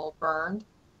were all burned.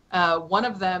 One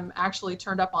of them actually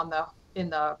turned up in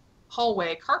the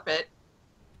hallway carpet.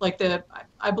 Like,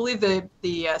 I believe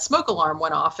the smoke alarm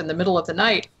went off in the middle of the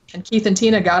night, and Keith and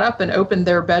Tina got up and opened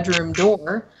their bedroom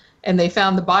door, and they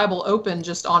found the Bible open,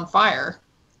 just on fire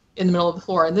in the middle of the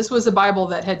floor. And this was a Bible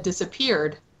that had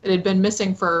disappeared. It had been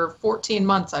missing for 14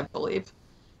 months, I believe.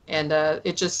 And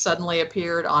it just suddenly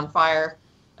appeared on fire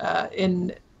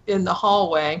in the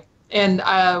hallway. And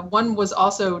one was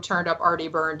also turned up, already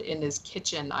burned, in his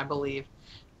kitchen, I believe.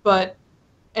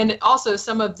 And also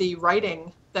some of the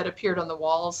writing that appeared on the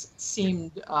walls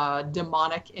seemed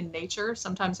demonic in nature.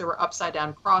 Sometimes there were upside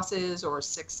down crosses or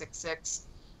 666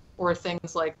 or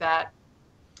things like that,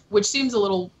 which seems a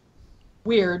little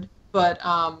weird, but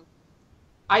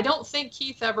I don't think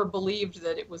Keith ever believed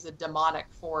that it was a demonic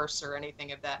force or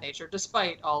anything of that nature,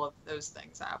 despite all of those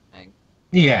things happening.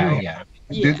 Yeah.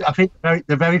 I think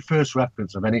the very first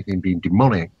reference of anything being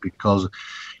demonic, because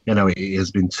it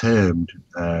has been termed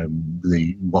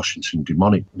the Washington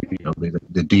demonic,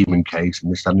 the demon case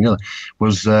and this and the other,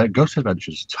 was Ghost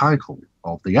Adventures' title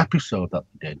of the episode that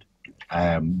they did.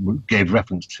 Gave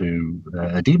reference to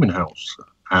a demon house,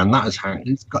 and that is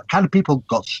how people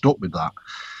got stuck with that,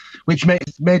 which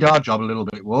made our job a little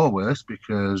bit worse,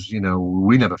 because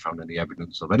we never found any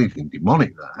evidence of anything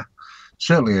demonic there.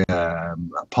 Certainly a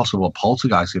possible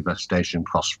poltergeist investigation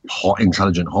cross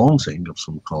intelligent haunting of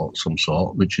some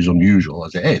sort, which is unusual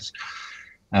as it is.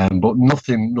 But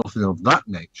nothing of that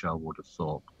nature, I would have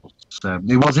thought. But,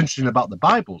 it was interesting about the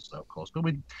Bibles, though, of course. But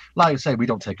like I say, we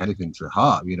don't take anything to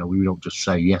heart. We don't just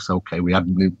say, yes, okay, we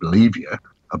didn't believe you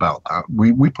about that.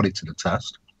 We put it to the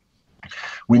test.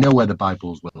 We know where the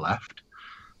Bibles were left.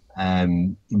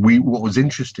 What was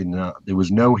interesting, there was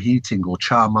no heating or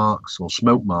char marks or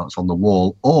smoke marks on the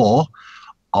wall or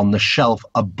on the shelf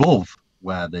above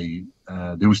where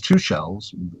there was two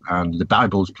shelves, and the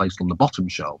Bible was placed on the bottom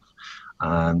shelf,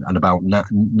 and about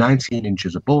 19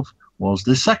 inches above was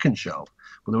the second shelf.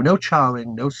 But there were no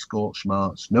charring, no scorch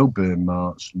marks, no burn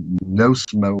marks, no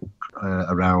smoke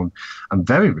around, and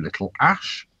very little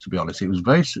ash, to be honest.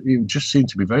 It just seemed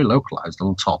to be very localized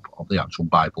on top of the actual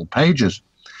Bible pages.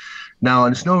 Now,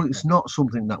 and it's not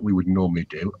something that we would normally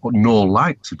do, or nor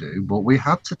like to do, but we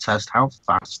had to test how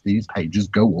fast these pages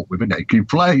go up with a naked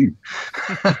flame.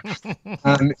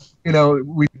 And,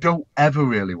 we don't ever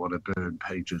really want to burn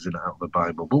pages in and out of the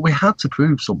Bible, but we had to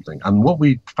prove something. And what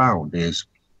we found is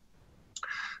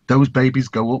those babies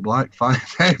go up like fire.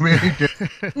 They really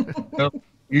do.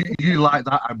 You like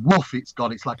that, and woof, it's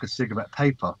gone. It's like a cigarette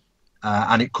paper.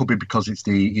 and it could be because it's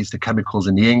the chemicals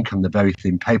in the ink and the very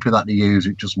thin paper that they use.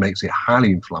 It just makes it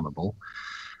highly inflammable.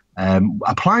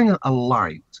 Applying a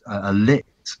lit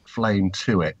flame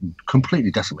to it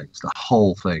completely decimates the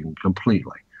whole thing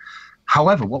completely.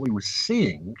 However, what we were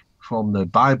seeing from the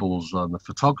Bibles and the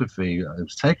photography that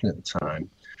was taken at the time,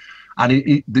 and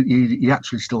he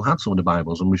actually still had some of the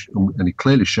Bibles, and he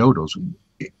clearly showed us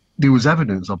there was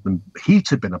evidence of the heat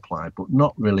had been applied, but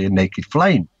not really a naked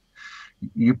flame.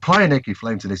 You apply a naked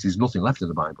flame to this, there's nothing left of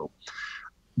the Bible.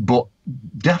 But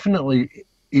definitely,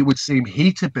 it would seem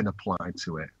heat had been applied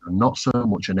to it, and not so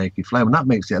much a naked flame. And that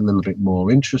makes it a little bit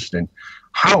more interesting.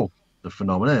 How the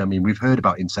phenomena, I mean, we've heard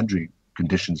about incendiary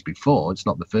conditions before. It's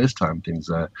not the first time things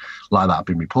like that have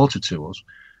been reported to us.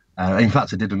 In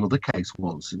fact, I did another case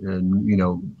once,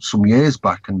 some years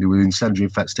back, and there were incendiary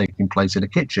effects taking place in a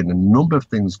kitchen, and a number of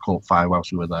things caught fire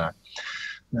whilst we were there.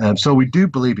 So we do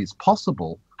believe it's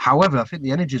possible. However, I think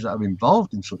the energies that are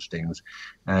involved in such things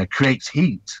creates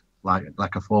heat,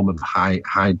 like a form of high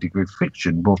degree of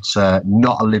friction, but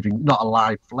not a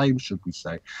live flame, should we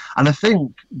say? And I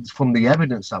think from the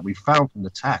evidence that we found from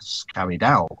the tests carried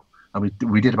out, and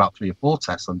we did about 3 or 4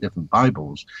 tests on different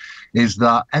Bibles, is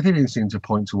that everything seemed to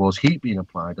point towards heat being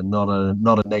applied and not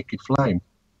a naked flame.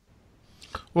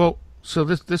 Well, so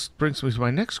this brings me to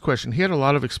my next question. He had a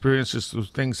lot of experiences with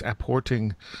things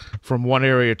apporting from one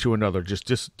area to another, just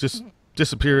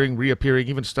disappearing, reappearing,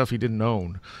 even stuff he didn't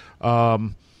own.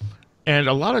 And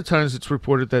a lot of times it's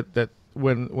reported that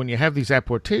when you have these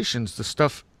apportations, the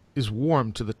stuff is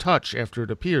warm to the touch after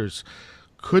it appears.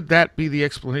 Could that be the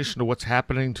explanation of what's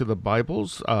happening to the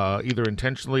Bibles, either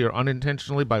intentionally or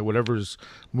unintentionally, by whatever's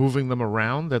moving them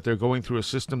around, that they're going through a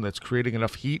system that's creating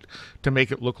enough heat to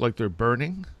make it look like they're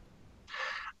burning?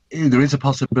 There is a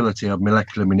possibility of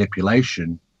molecular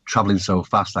manipulation traveling so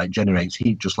fast that it generates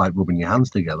heat, just like rubbing your hands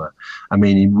together. I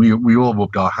mean, we all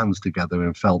rubbed our hands together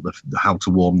and felt how to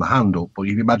warm the hand up. But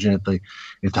you can imagine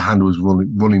if the hand was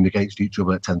running against each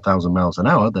other at 10,000 miles an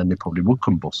hour, then they probably would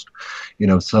combust.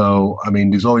 So I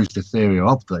mean, there's always the theory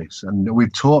of this, and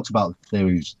we've talked about the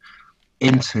theories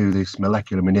into this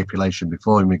molecular manipulation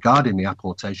before, regarding the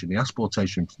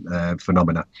asportation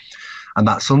phenomena, and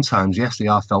that sometimes, yes, they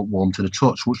are felt warm to the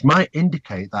touch, which might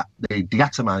indicate that they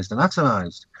deatomized and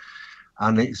atomized.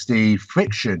 And it's the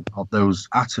friction of those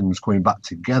atoms coming back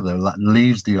together that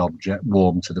leaves the object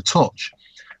warm to the touch.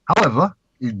 However,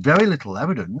 there's very little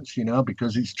evidence,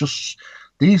 because it's just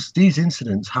these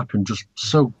incidents happen just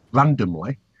so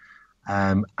randomly,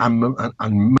 and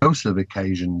most of the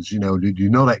occasions, you're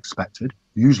not expected,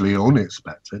 usually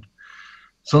unexpected.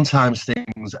 Sometimes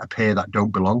things appear that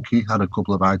don't belong. He had a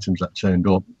couple of items that turned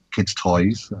up, kids'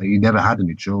 toys. He never had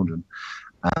any children.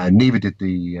 Neither did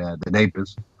the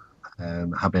neighbours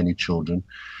have any children.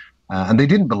 And they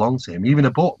didn't belong to him. Even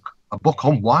a book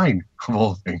on wine, of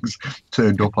all things,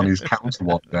 turned up on his counter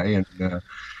one day.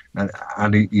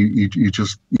 And he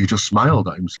just smiled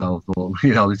at himself. Thought,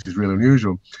 this is really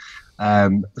unusual.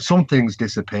 Some things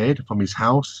disappeared from his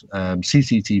house.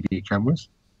 CCTV cameras.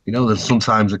 There's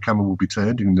sometimes a camera will be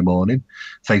turned in the morning,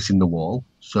 facing the wall.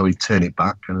 So he'd turn it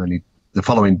back, and then the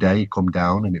following day he'd come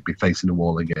down and it'd be facing the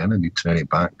wall again, and he'd turn it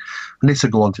back. And this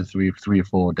would go on to three or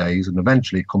 4 days, and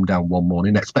eventually he'd come down one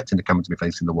morning expecting the camera to be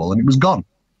facing the wall, and it was gone.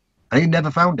 And he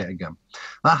never found it again.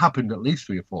 That happened at least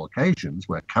 3 or 4 occasions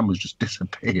where cameras just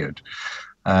disappeared.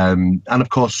 And of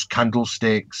course,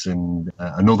 candlesticks and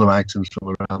other items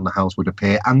from around the house would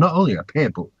appear, and not only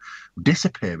appear, but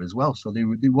disappear as well. So there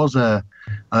was a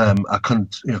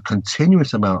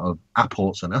continuous amount of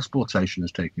apports and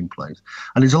asportations taking place.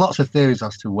 And there's lots of theories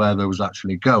as to where those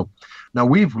actually go. Now,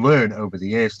 we've learned over the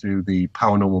years through the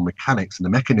paranormal mechanics and the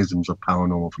mechanisms of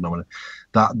paranormal phenomena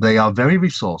that they are very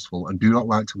resourceful and do not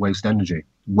like to waste energy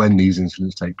when these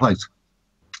incidents take place.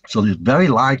 So it's very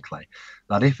likely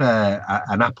that if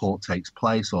an apport takes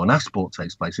place or an asport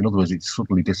takes place, in other words, it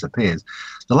suddenly disappears,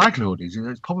 the likelihood is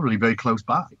it's probably very close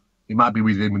by. It might be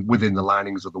within the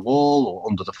linings of the wall or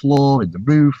under the floor, in the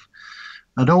roof.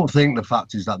 I don't think the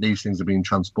fact is that these things are being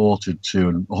transported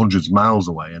to hundreds of miles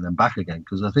away and then back again,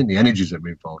 because I think the energies that are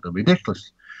involved are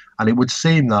ridiculous. And it would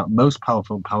seem that most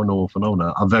powerful paranormal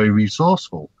phenomena are very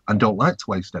resourceful and don't like to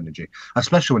waste energy,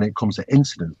 especially when it comes to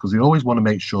incidents, because you always want to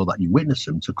make sure that you witness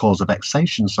them to cause a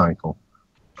vexation cycle.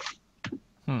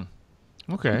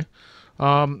 Okay.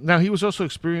 Now, he was also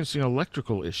experiencing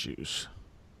electrical issues.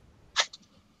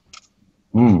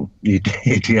 He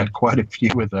did. He had quite a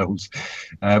few of those,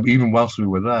 even whilst we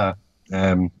were there.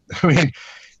 I mean,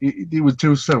 there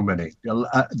was so many.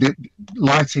 The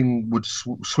lighting would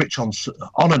switch on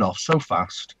and off so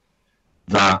fast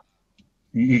that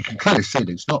you can clearly see that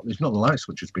it's not the light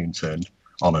switch that's being turned.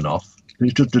 on and off.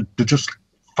 They're just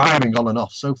firing on and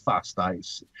off so fast that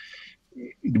it's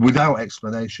without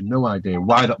explanation, no idea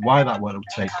why that would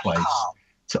take place.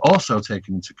 To also take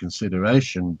into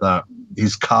consideration that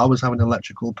his car was having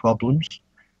electrical problems.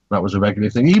 That was a regular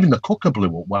thing. Even the cooker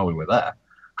blew up while we were there.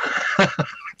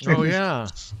 Oh, yeah.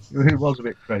 It was a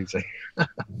bit crazy.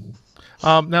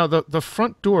 Now, the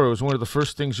front door was one of the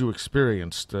first things you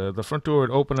experienced. The front door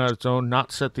would open on its own,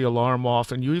 not set the alarm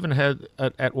off, and you even had,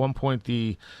 at one point,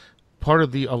 the part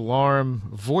of the alarm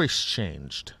voice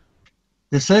changed.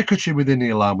 The circuitry within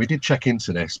the alarm, we did check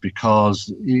into this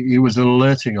because it was an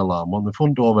alerting alarm. When the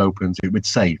front door opens, it would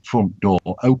say front door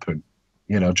open,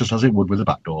 just as it would with the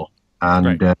back door. And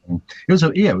right.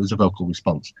 it was a vocal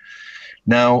response.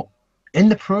 Now, in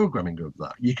the programming of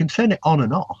that, you can turn it on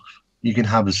and off. You can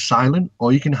have it silent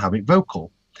or you can have it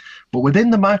vocal. But within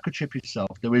the microchip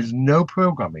itself, there is no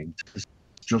programming to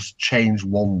just change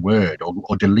one word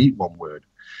or delete one word.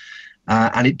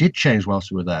 And it did change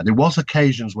whilst we were there. There was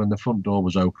occasions when the front door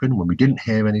was open, when we didn't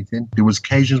hear anything. There was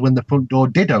occasions when the front door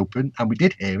did open and we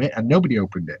did hear it and nobody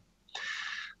opened it.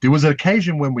 There was an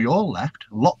occasion when we all left,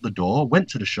 locked the door, went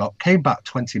to the shop, came back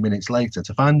 20 minutes later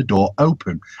to find the door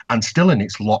open and still in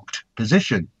its locked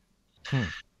position.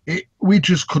 We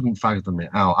just couldn't fathom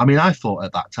it out. I mean, I thought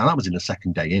at that time, that was in the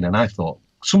second day in, and I thought,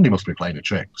 somebody must be playing a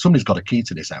trick. Somebody's got a key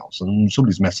to this house and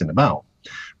somebody's messing about.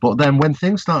 But then when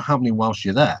things start happening whilst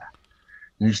you're there,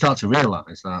 and you start to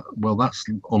realise that, well, that's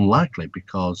unlikely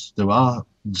because there are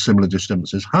similar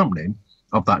disturbances happening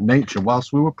of that nature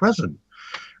whilst we were present.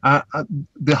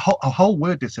 The whole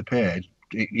word disappeared.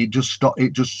 It just stopped.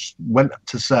 It just went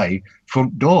to say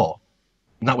front door,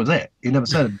 and that was it. He never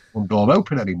said front door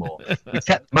open anymore. We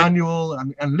kept manual,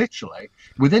 and literally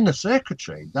within the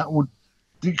circuitry,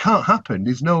 it can't happen.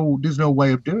 There's no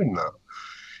way of doing that.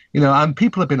 And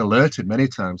people have been alerted many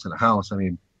times in the house. I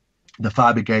mean, the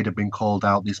fire brigade have been called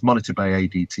out. This monitored by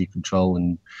ADT control,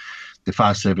 and the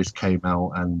fire service came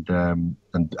out and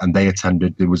they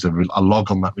attended. There was a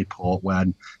log on that report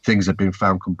when things had been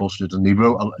found combusted, and they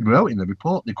wrote in the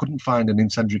report they couldn't find an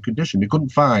incendiary condition. They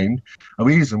couldn't find a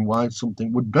reason why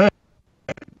something would burn.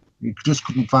 You just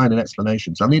couldn't find an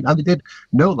explanation. So, and they did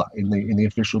know that in the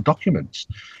official documents.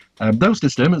 Those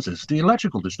disturbances, the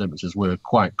electrical disturbances, were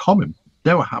quite common.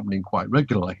 They were happening quite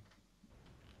regularly.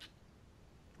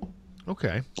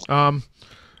 Okay.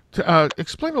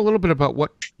 Explain a little bit about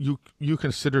what you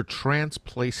consider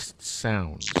transplaced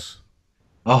sounds.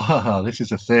 Oh, this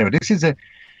is a theory.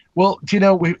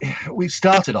 We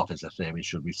started off as a theory,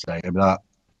 should we say? That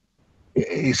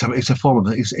it's a form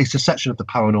of it's a section of the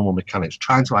paranormal mechanics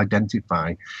trying to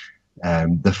identify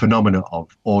the phenomena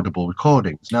of audible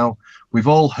recordings. Now, we've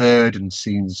all heard and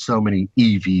seen so many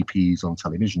EVPs on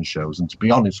television shows, and to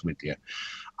be honest with you,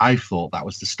 I thought that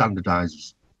was the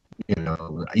standardized.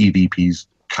 EVPs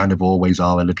kind of always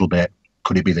are a little bit,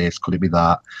 could it be this, could it be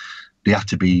that? They have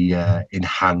to be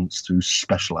enhanced through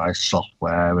specialized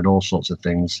software and all sorts of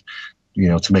things,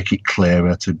 to make it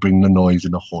clearer, to bring the noise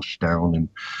and the hush down and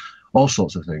all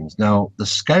sorts of things. Now, the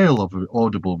scale of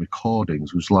audible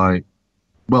recordings was like,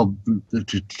 well,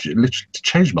 to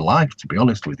change my life, to be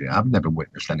honest with you. I've never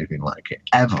witnessed anything like it,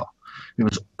 ever.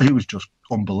 It was just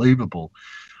unbelievable.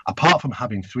 Apart from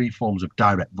having three forms of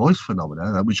direct voice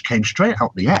phenomena, which came straight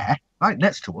out the air, right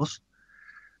next to us,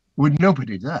 with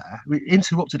nobody there, we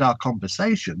interrupted our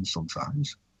conversations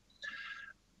sometimes,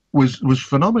 was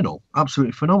phenomenal,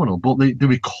 absolutely phenomenal. But the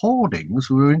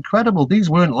recordings were incredible. These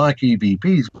weren't like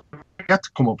EVPs. We had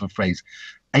to come up with a phrase,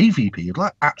 AVP,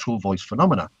 like actual voice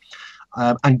phenomena,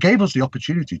 and gave us the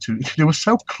opportunity they were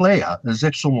so clear as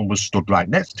if someone was stood right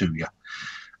next to you.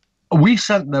 We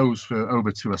sent those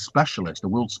over to a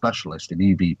world specialist in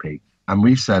EVP, and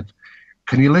we said,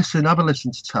 can you have a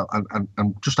listen to tell,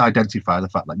 and just identify the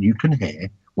fact that you can hear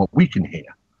what we can hear.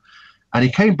 And he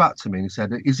came back to me and he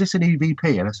said, is this an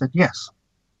EVP? And I said, yes.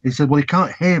 He said, well, he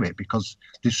can't hear it because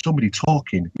there's somebody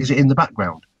talking. Is it in the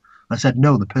background? I said,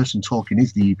 no, the person talking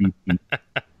is the EVP.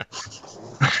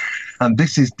 And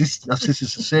this is a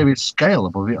serious scale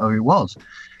of it was.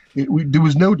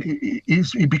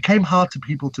 It became hard to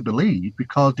people to believe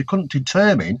because they couldn't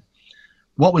determine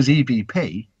what was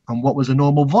EVP and what was a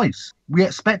normal voice. We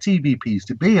expect EVPs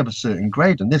to be of a certain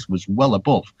grade, and this was well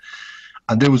above.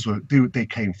 And they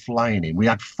came flying in. We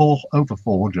had over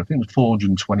 400, I think it was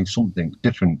 420 something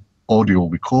different audio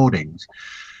recordings.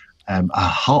 A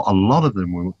lot of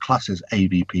them were classed as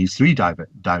AVPs, three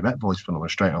direct voice phenomena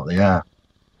straight out of the air.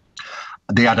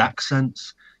 They had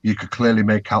accents. You could clearly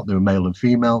make out they were male and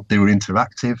female. They were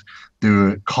interactive. They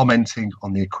were commenting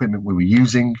on the equipment we were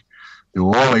using. They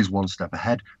were always one step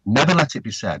ahead. Never let it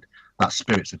be said that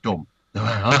spirits are dumb.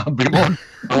 I'll be one.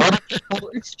 Well,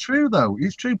 it's true, though.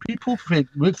 It's true. People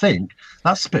would think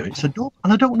that spirits are dumb,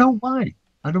 and I don't know why.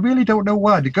 And I really don't know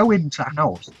why. They go into a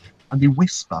house and they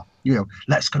whisper,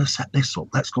 let's go and set this up,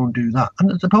 let's go and do that.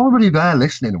 And they're probably there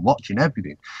listening and watching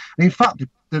everything. And in fact,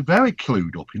 they're very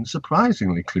clued up, and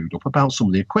surprisingly clued up about some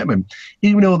of the equipment,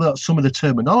 even though that some of the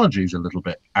terminology is a little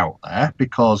bit out there,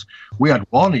 because we had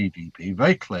one EVP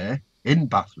very clear in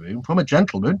bathroom from a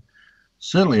gentleman,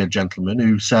 certainly a gentleman,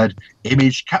 who said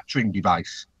image capturing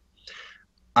device.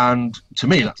 And to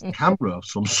me, that's a camera of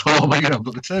some sort, but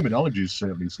the terminology is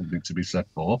certainly something to be said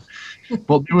for.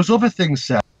 But there was other things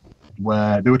said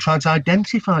where they were trying to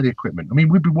identify the equipment. I mean,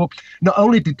 not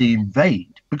only did they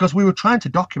invade, because we were trying to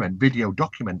document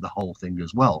the whole thing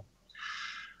as well,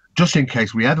 just in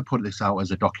case we ever put this out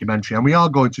as a documentary. And we are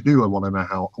going to do a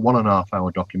 1.5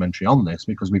 hour documentary on this,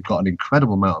 because we've got an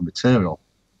incredible amount of material.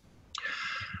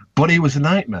 But it was a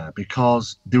nightmare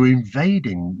because they were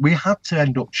invading. We had to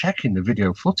end up checking the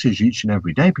video footage each and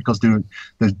every day, because the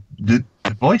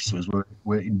voices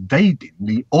were invading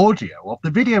the audio of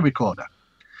the video recorder.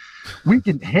 We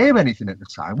didn't hear anything at the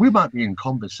time. We might be in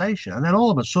conversation, and then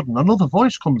all of a sudden another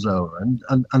voice comes over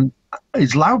and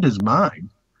as loud as mine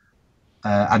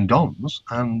and Don's,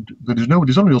 and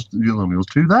there's only us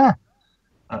two there.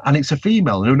 And it's a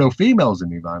female. There are no females in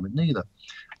the environment neither.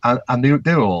 And they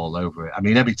were all over it. I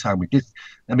mean, every time we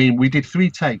did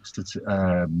 3 takes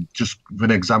just for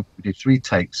an example, we did 3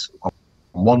 takes on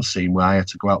one scene where I had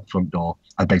to go out the front door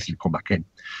and basically come back in.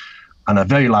 And a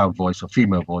very loud voice, a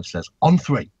female voice, says, "On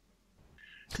 3."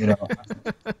 And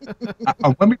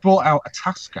when we brought out a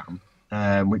Tascam,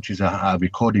 which is a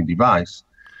recording device,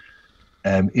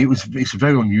 it's a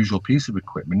very unusual piece of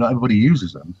equipment. Not everybody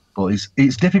uses them, but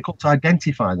it's difficult to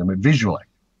identify them visually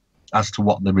as to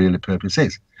what the real purpose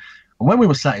is. And when we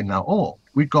were setting that up,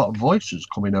 we got voices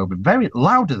coming over very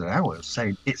louder than ours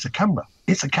saying, "It's a camera,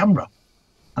 it's a camera."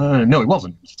 No, it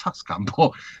wasn't. It was a Tascam,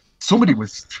 but somebody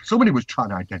was trying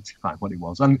to identify what it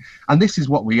was. And this is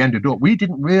what we ended up. We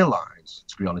didn't realise,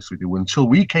 to be honest with you, until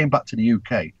we came back to the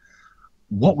UK,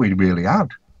 what we really had,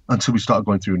 until we started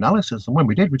going through analysis. And when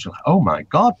we did, we were like, oh my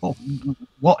God,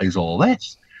 what is all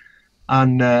this?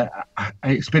 And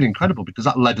it's been incredible, because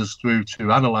that led us through to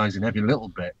analysing every little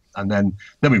bit. And then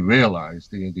we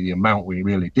realised the amount we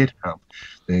really did have.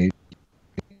 The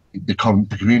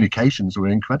communications were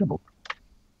incredible.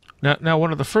 Now,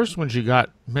 one of the first ones you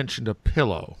got mentioned a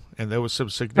pillow, and there was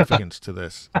some significance to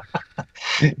this.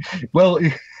 Well,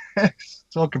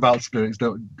 talk about spirits.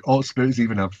 All spirits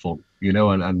even have fun,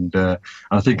 and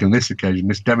I think on this occasion,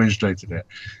 this demonstrated it.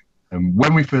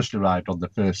 When we first arrived on the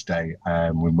first day,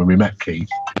 when we met Keith,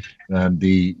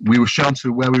 we were shown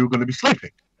to where we were going to be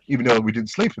sleeping, even though we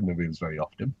didn't sleep in the rooms very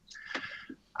often.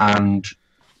 And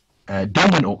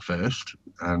Don went up first,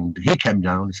 and he came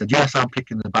down and said, "Yes, I'm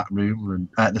picking the back room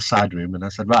and the side room." And I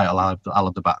said, "Right, I'll have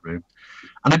the back room."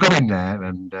 And I got in there,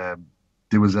 and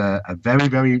there was a very,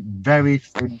 very, very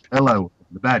thin pillow on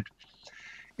the bed.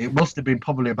 It must have been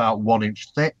probably about 1 inch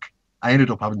thick. I ended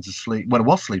up having to sleep. When I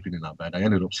was sleeping in that bed, I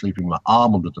ended up sleeping with my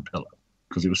arm under the pillow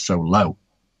because it was so low.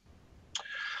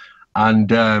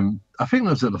 And I think it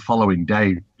was the following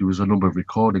day, there was a number of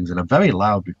recordings, and a very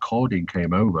loud recording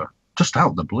came over, just out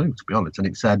of the blue, to be honest. And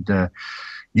it said,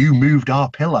 "You moved our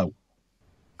pillow.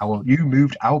 You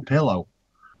moved our pillow."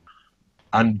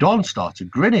 And Don started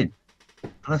grinning.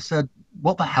 And I said,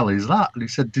 "What the hell is that?" And he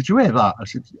said, "Did you hear that?" I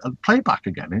said, "Play it back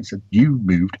again." And he said, "You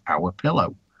moved our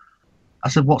pillow." I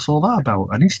said, "What's all that about?"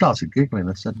 And he started giggling.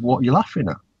 I said, "What are you laughing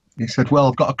at?" He said, "Well,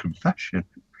 I've got a confession."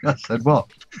 I said, "What?"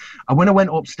 And when I went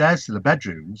upstairs to the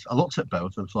bedrooms, I looked at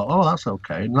both and thought, "Oh, that's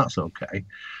okay, and that's okay."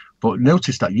 But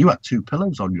noticed that you had 2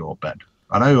 pillows on your bed,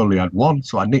 and I only had 1,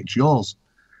 so I nicked yours.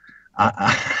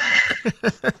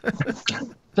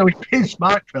 So he pinched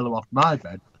my pillow off my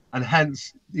bed, and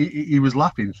hence he was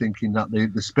laughing, thinking that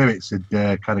the spirits had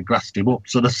kind of grassed him up,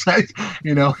 so to say,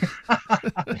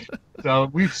 So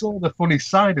we saw the funny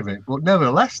side of it, but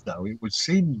nevertheless, though, it would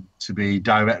seem to be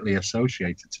directly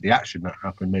associated to the action that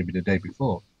happened maybe the day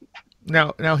before.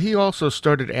 Now he also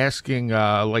started asking,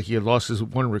 like he had lost his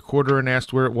one recorder and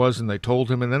asked where it was, and they told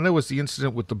him, and then there was the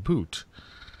incident with the boot.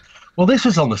 Well, this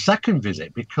was on the second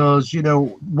visit, because,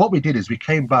 what we did is we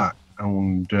came back,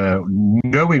 and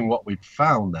knowing what we'd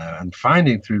found there and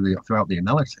finding throughout the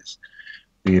analysis,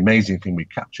 the amazing thing we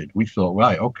captured, we thought,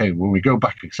 right, okay, when we go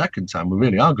back a second time, we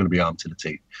really are going to be armed to the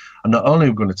teeth. And not only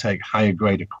are we going to take higher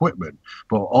grade equipment,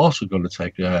 but we're also going to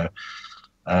take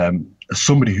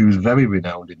somebody who's very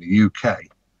renowned in the UK,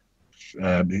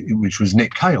 which was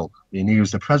Nick Kyle, and he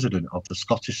was the president of the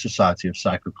Scottish Society of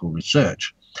Psychical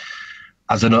Research,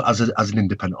 as an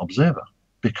independent observer.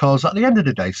 because at the end of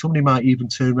the day, somebody might even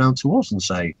turn around to us and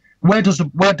say, where does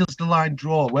the line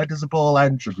draw? Where does the ball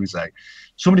end, should we say?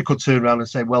 Somebody could turn around and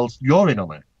say, well, you're in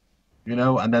on it,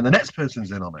 and then the next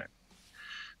person's in on it.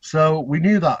 So we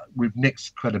knew that with Nick's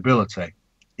credibility,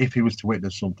 if he was to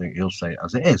witness something, he'll say it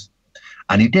as it is.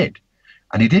 And he did.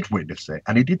 And he did witness it.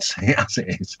 And he did say it as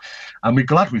it is. And we're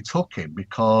glad we took him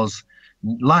because,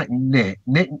 like Nick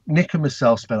and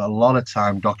myself spent a lot of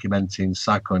time documenting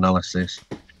psychoanalysis.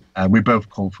 We both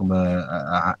come from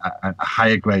a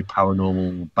higher grade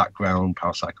paranormal background,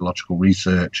 parapsychological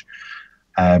research.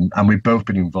 And we've both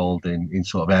been involved in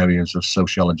sort of areas of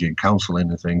sociology and counselling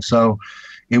and things. So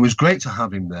it was great to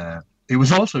have him there. It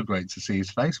was also great to see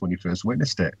his face when he first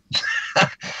witnessed it.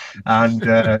 And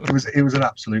it was an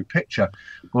absolute picture.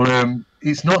 But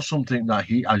it's not something that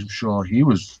I'm sure he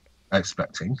was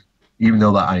expecting, even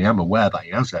though that I am aware that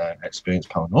he has experienced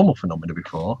paranormal phenomena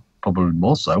before, probably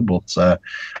more so. But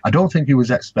I don't think he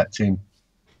was expecting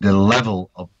the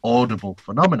level of audible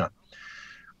phenomena.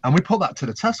 And we put that to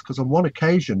the test because on one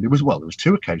occasion, there was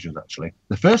two occasions actually.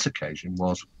 The first occasion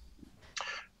was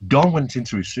Don went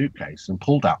into his suitcase and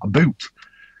pulled out a boot.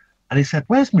 And he said,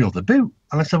 where's my other boot?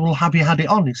 And I said, well, have you had it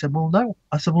on? He said, well, no.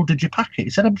 I said, well, did you pack it? He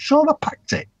said, I'm sure I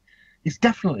packed it. It's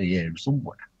definitely here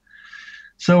somewhere.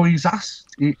 So he's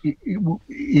asked,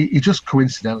 he just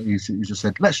coincidentally, he just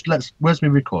said, where's my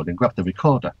recording? Grab the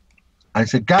recorder. I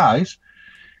said, guys,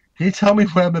 can you tell me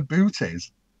where my boot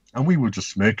is? And we were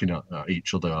just smirking at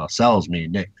each other ourselves, me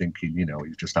and Nick, thinking,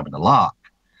 he's just having a lark.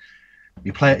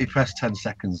 He pressed 10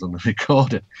 seconds on the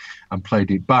recorder and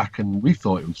played it back, and we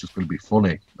thought it was just going to be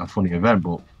a funny event,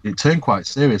 but it turned quite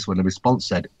serious when the response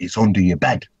said, it's under your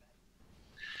bed.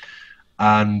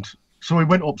 And so we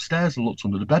went upstairs and looked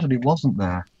under the bed, and it wasn't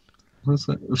there.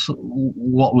 So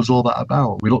what was all that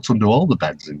about? We looked under all the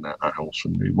beds in that house,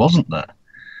 and it wasn't there.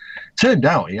 Turned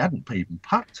out he hadn't even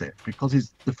packed it,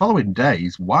 because the following day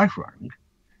his wife rang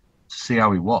to see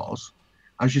how he was,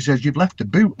 and she says, you've left a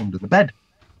boot under the bed.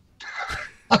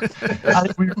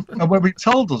 and when we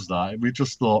told us that, we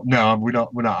just thought, no, we're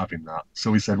not having that.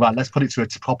 So we said, right, let's put it to a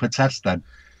proper test then,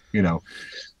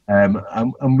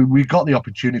 and we got the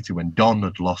opportunity when Don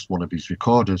had lost one of his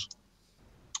recorders,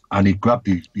 and he grabbed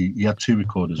he had two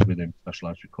recorders with him,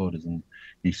 specialized recorders, and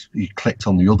he clicked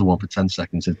on the other one for 10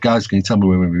 seconds and said, guys, can you tell me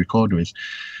where my recorder is?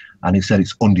 And he said,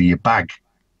 it's under your bag.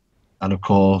 And of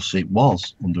course it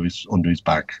was under his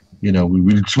bag.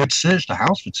 We'd searched the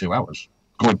house for 2 hours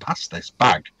going past this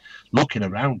bag, looking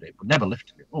around it, but never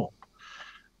lifting it up.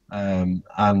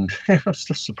 And it was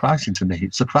just surprising to me.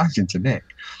 Surprising to Nick.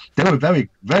 They were very,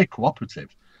 very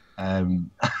cooperative. And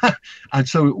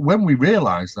so when we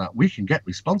realised that we can get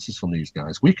responses from these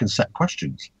guys, we can set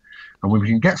questions. And when we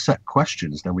can get set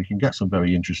questions, then we can get some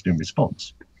very interesting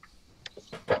response.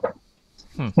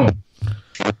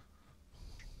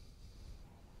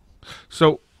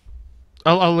 So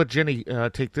I'll let Jenny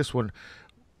take this one.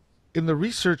 In the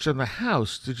research on the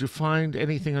house, did you find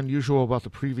anything unusual about the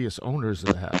previous owners of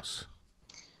the house?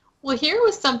 Well, here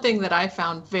was something that I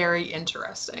found very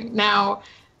interesting. Now,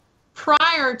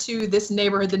 prior to this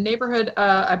neighborhood, the neighborhood,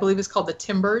 I believe, is called the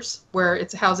Timbers, where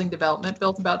it's a housing development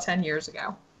built about 10 years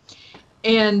ago.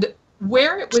 And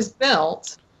where it was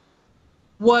built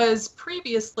was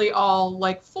previously all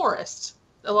like forest.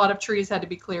 A lot of trees had to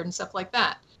be cleared and stuff like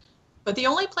that. But the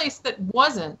only place that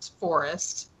wasn't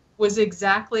forest was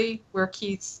exactly where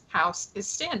Keith's house is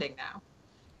standing now.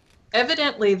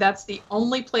 Evidently, that's the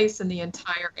only place in the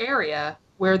entire area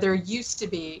where there used to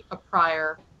be a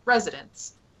prior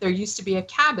residence. There used to be a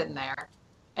cabin there,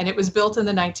 and it was built in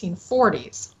the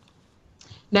 1940s.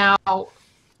 Now,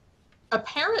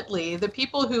 apparently, the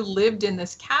people who lived in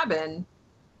this cabin,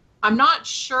 I'm not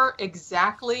sure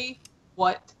exactly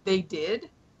what they did,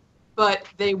 but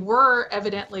they were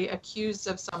evidently accused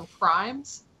of some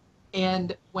crimes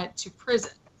and went to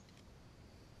prison.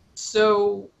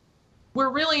 So we're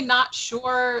really not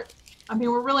sure. I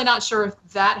mean, we're really not sure if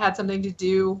that had something to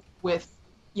do with,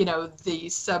 the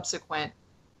subsequent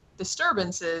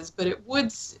disturbances, but it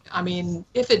would,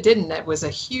 if it didn't, it was a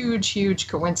huge, huge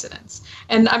coincidence.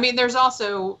 And there's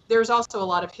also a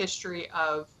lot of history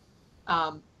of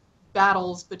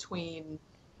battles between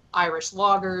Irish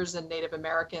loggers and Native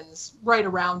Americans right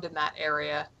around in that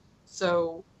area.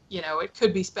 So, it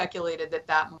could be speculated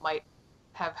that might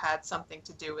have had something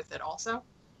to do with it also.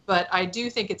 But I do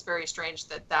think it's very strange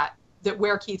that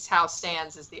where Keith's house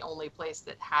stands is the only place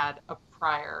that had a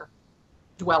prior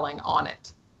dwelling on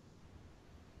it.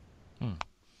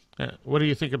 What do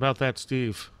you think about that,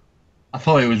 Steve? I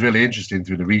thought it was really interesting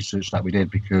through the research that we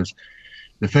did, because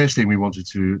the first thing we wanted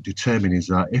to determine is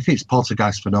that if it's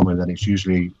poltergeist phenomena, then it's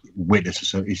usually witness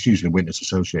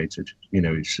associated. You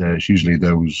know, it's usually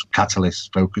those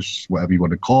catalysts, focus, whatever you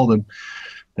want to call them.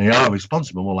 They are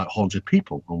responsible, more like haunted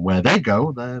people, and where they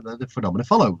go, the phenomena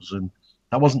follows. And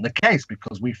that wasn't the case,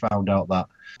 because we found out that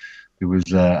there was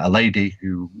a lady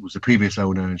who was the previous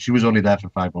owner, and she was only there for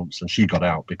 5 months, and she got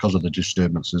out because of the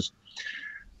disturbances.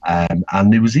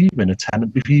 And there was even a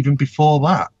tenant even before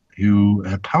that who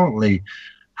apparently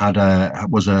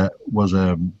was a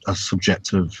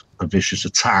subject of a vicious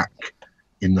attack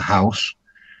in the house,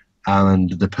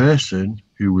 and the person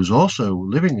who was also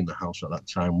living in the house at that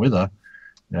time with her,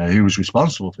 who was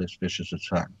responsible for this vicious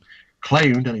attack,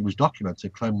 claimed, and it was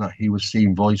documented, claimed that he was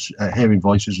hearing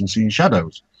voices and seeing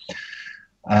shadows.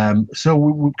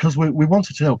 Because we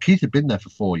wanted to know, Keith had been there for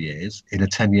 4 years in a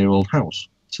 10-year-old house,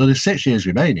 so there's 6 years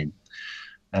remaining.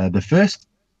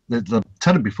 The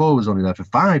tenant before was only there for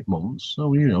 5 months, so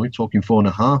we're talking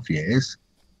 4.5 years,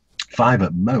 5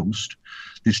 at most.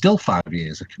 There's still 5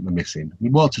 years missing. We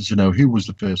wanted to know who was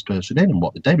the first person in and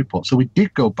what the day report. So we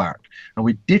did go back, and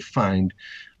we did find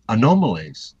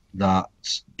anomalies that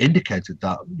indicated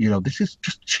that this is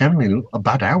just generally a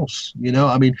bad house.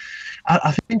 I mean,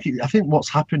 I think what's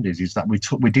happened is that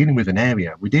we're dealing with an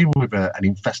area, we're dealing with an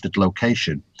infested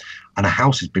location, and a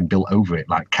house has been built over it,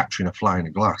 like capturing a fly in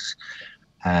a glass.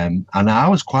 And I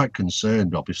was quite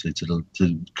concerned, obviously,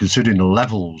 considering the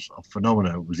levels of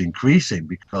phenomena was increasing,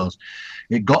 because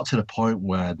it got to the point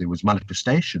where there was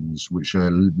manifestations, which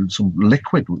are some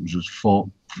liquid which was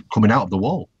coming out of the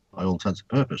wall, by all intents and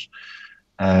purposes.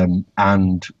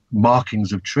 And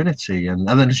markings of Trinity, and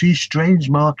then these strange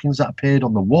markings that appeared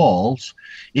on the walls,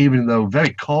 even though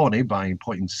very corny, by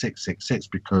pointing 666,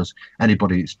 because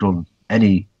anybody that's done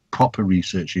any proper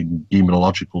research in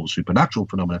demonological supernatural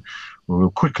phenomena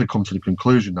will quickly come to the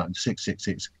conclusion that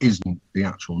 666 isn't the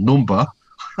actual number.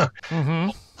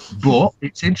 Mm-hmm. But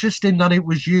it's interesting that it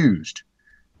was used.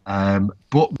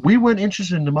 But we weren't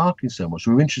interested in the markings so much.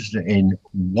 We were interested in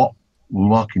what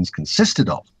markings consisted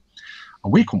of.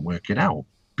 And we couldn't work it out.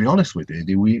 Be honest with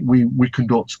you, we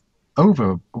conduct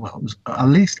at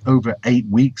least over 8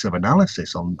 weeks of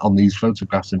analysis on these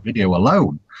photographs and video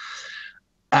alone.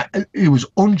 It was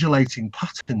undulating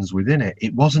patterns within it.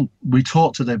 It wasn't. We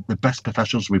talked to the best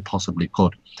professionals we possibly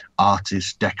could,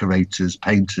 artists, decorators,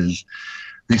 painters.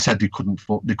 They said they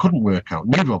couldn't work out.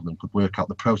 Neither of them could work out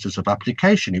the process of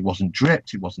application. It wasn't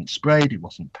dripped, it wasn't sprayed, it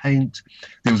wasn't paint.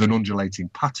 There was an undulating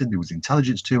pattern. There was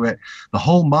intelligence to it. The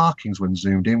whole markings, when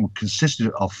zoomed in,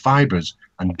 consisted of fibers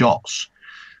and dots,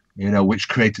 which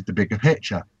created the bigger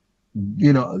picture.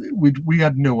 We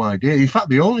had no idea. In fact,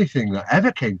 the only thing that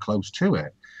ever came close to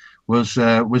it was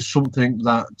something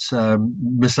that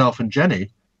myself and Jenny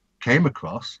came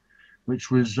across,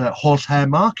 which was horsehair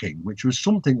marking, which was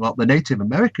something like the Native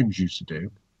Americans used to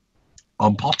do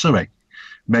on pottery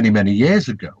many, many years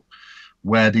ago,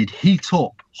 where they'd heat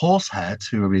up horsehair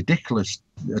to a ridiculous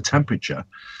temperature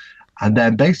and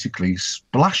then basically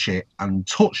splash it and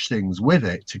touch things with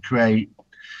it to create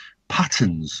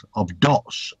patterns of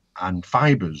dots and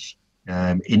fibers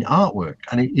in artwork.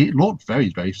 And it looked very,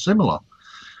 very similar.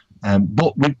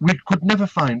 But we could never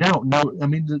find out. No, I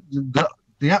mean,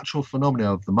 the actual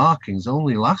phenomena of the markings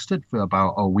only lasted for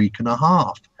about a week and a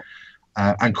half,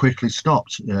 and quickly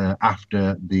stopped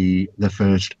after the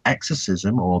first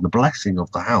exorcism or the blessing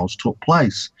of the house took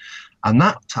place. And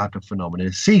that type of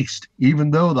phenomena ceased,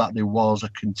 even though that there was a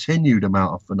continued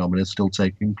amount of phenomena still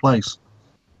taking place.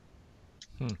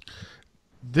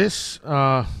 This,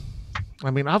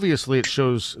 obviously it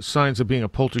shows signs of being a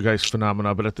poltergeist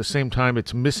phenomena, but at the same time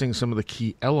it's missing some of the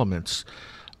key elements.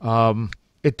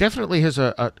 It definitely has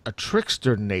a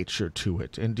trickster nature to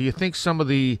it. And do you think some of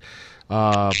the,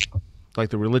 like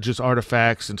the religious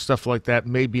artifacts and stuff like that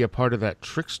may be a part of that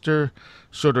trickster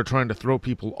sort of trying to throw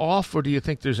people off, or do you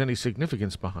think there's any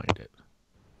significance behind it?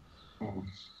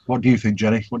 What do you think,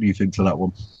 Jenny? What do you think to that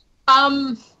one?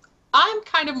 I'm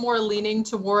kind of more leaning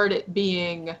toward it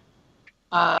being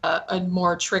a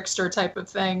more trickster type of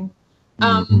thing.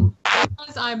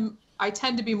 Because I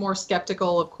tend to be more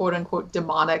skeptical of quote unquote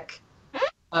demonic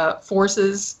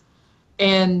forces.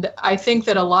 And I think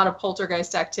that a lot of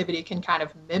poltergeist activity can kind of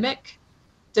mimic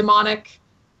demonic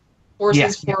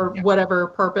forces for whatever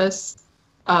purpose,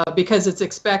 because it's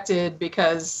expected,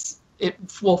 because it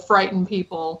will frighten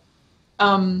people.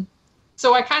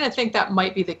 So I kind of think that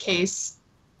might be the case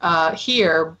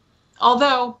here.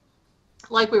 Although,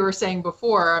 like we were saying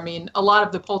before, I mean, a lot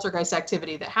of the poltergeist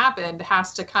activity that happened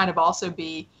has to kind of also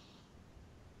be,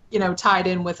 tied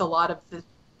in with a lot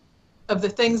of the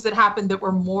things that happened that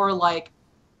were more like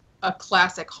a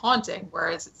classic haunting,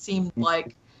 whereas it seemed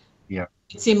like Yeah.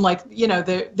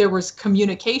 there was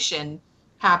communication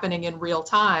happening in real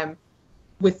time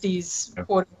with these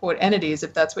quote unquote entities,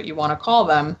 if that's what you want to call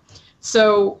them.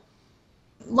 So,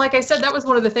 like I said, that was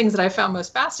one of the things that I found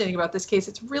most fascinating about this case.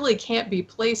 It really can't be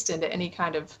placed into any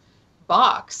kind of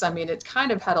box. I mean, it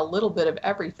kind of had a little bit of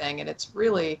everything, and it's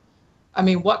really, I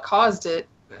mean, what caused it?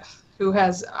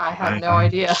 I have no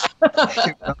idea.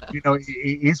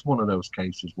 It is one of those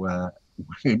cases where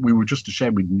we were just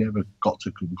ashamed we never got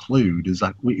to conclude. Is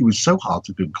that it was so hard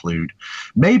to conclude.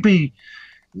 Maybe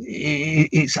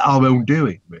it's our own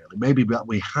doing, really. Maybe that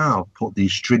we have put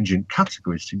these stringent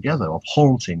categories together of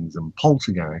hauntings and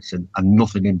poltergeists and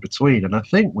nothing in between. And I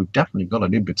think we've definitely got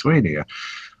an in between here.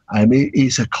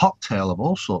 It's a cocktail of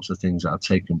all sorts of things that have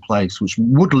taken place, which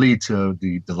would lead to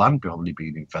the land probably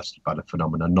being infested by the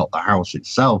phenomenon, not the house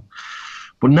itself.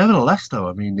 But nevertheless, though,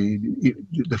 I mean,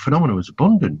 the phenomenon was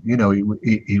abundant.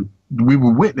 We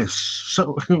were witness,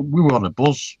 so we were on a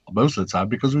buzz most of the time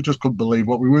because we just couldn't believe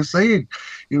what we were seeing.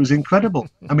 It was incredible.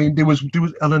 I mean, there was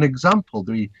on an example,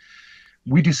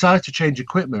 we decided to change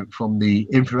equipment from the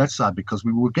infrared side because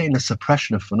we were getting a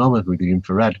suppression of phenomena with the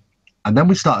infrared, and then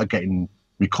we started getting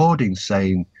recordings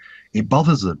saying it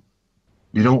bothers them,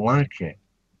 they don't like it.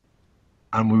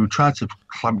 And we would try to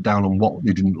clamp down on what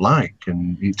they didn't like,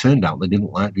 and it turned out they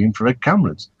didn't like the infrared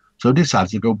cameras. So we decided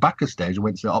to go back a stage and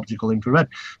went to optical infrared.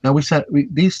 Now,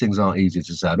 these things aren't easy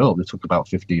to set up. They took about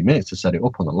 15 minutes to set it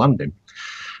up on the landing.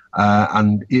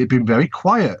 And it had been very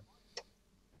quiet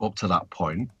up to that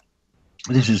point.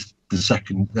 This is the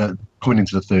second, coming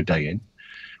into the third day in.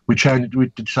 We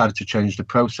decided to change the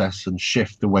process and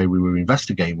shift the way we were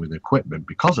investigating with the equipment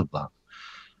because of that.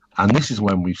 And this is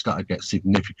when we started to get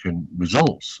significant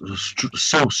results. It was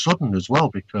so sudden as well,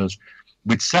 because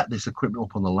we'd set this equipment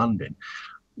up on the landing.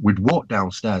 We'd walked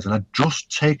downstairs, and I'd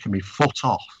just taken my foot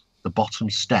off the bottom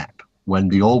step when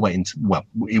they all went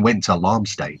into alarm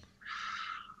state.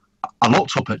 I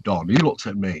looked up at Don, he looked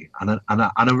at me, and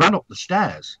I ran up the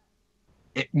stairs.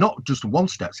 Not just one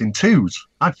steps, in twos.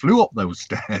 I flew up those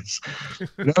stairs,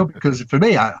 because for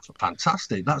me,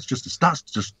 fantastic.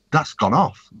 That's gone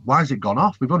off. Why has it gone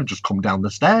off? We've only just come down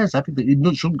the stairs. Everything,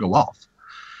 it shouldn't go off.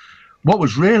 What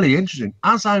was really interesting,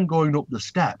 as I'm going up the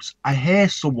steps, I hear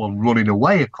someone running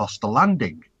away across the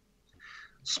landing.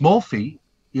 Small feet,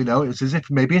 it's as if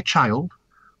maybe a child,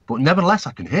 but nevertheless,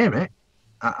 I can hear it,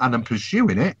 and I'm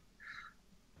pursuing it.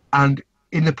 And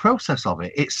in the process of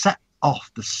it, it set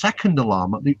off the second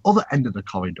alarm at the other end of the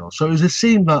corridor. So it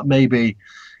seemed that maybe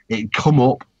it come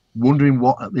up, wondering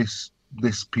what this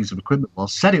piece of equipment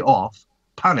was, set it off,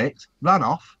 panicked, ran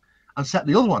off, and set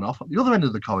the other one off at the other end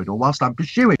of the corridor whilst I'm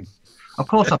pursuing. Of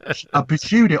course, I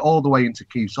pursued it all the way into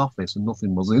Keith's office, and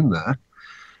nothing was in there.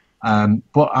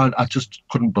 But I just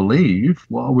couldn't believe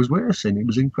what I was witnessing. It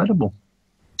was incredible.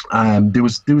 There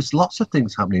was lots of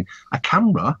things happening. A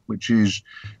camera, which is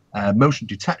motion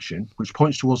detection, which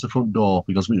points towards the front door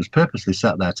because it was purposely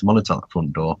set there to monitor that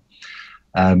front door.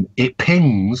 It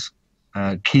pings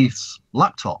Keith's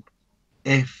laptop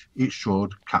if it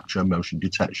should capture a motion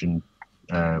detection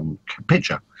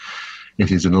picture. It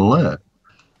is an alert.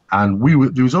 And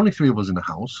there was only 3 of us in the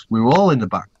house. We were all in the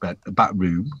back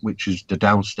room, which is the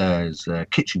downstairs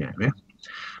kitchen area.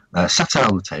 Sat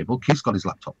around the table. Keith's got his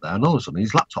laptop there, and all of a sudden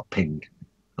his laptop pinged.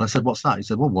 And I said, "What's that?" He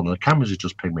said, "Well, one of the cameras has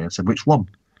just pinged me." I said, "Which one?"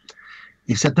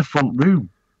 He said, "The front room,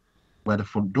 where the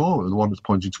front door, the one that's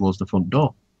pointing towards the front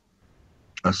door."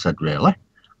 I said, "Really?"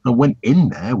 I went in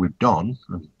there with Don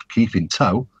and Keith in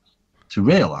tow to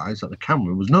realise that the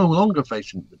camera was no longer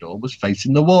facing the door, was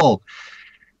facing the wall.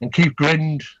 And Keith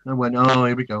grinned and went, "Oh,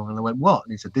 here we go." And I went, "What?"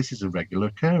 And he said, "This is a regular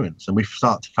occurrence." And we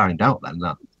started to find out then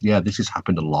that, this has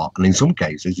happened a lot. And in some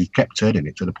cases, he kept turning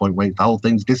it to the point where the whole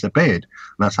thing's disappeared.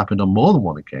 And that's happened on more than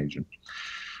one occasion.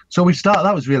 So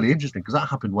that was really interesting because that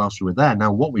happened whilst we were there.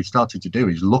 Now, what we started to do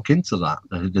is look into that,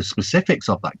 the specifics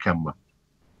of that camera.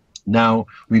 Now,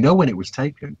 we know when it was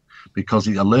taken because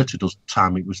it alerted us the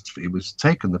time it was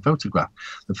taken, the photograph.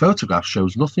 The photograph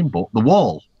shows nothing but the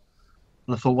wall.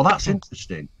 And I thought, well, that's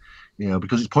interesting,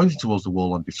 because it's pointing towards the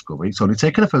wall on Discovery. It's only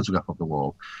taken a photograph of the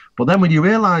wall. But then when you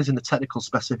realise in the technical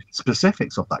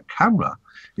specifics of that camera,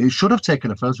 it should have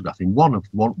taken a photograph in one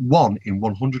in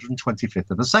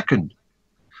 125th of a second.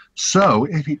 So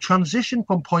if it transitioned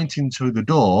from pointing to the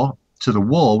door to the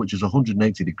wall, which is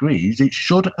 180 degrees, it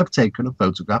should have taken a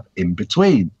photograph in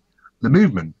between the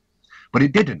movement. But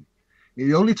it didn't.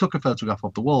 It only took a photograph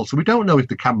of the wall, so we don't know if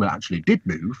the camera actually did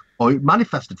move or it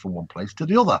manifested from one place to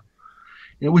the other.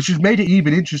 Which has made it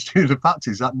even interesting. The fact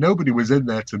is that nobody was in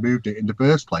there to move it in the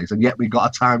first place, and yet we got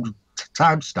a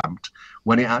time-stamped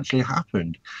when it actually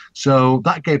happened. So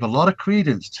that gave a lot of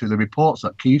credence to the reports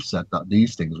that Keith said that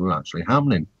these things were actually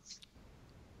happening.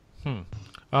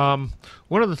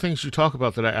 One of the things you talk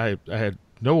about that I had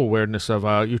no awareness of,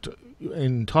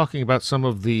 in talking about some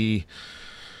of the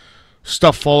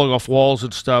stuff falling off walls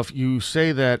and stuff, you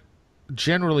say that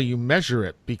generally you measure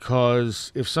it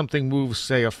because if something moves,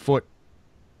 say, a foot,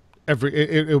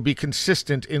 it'll be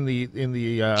consistent in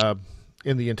the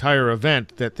entire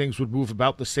event that things would move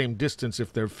about the same distance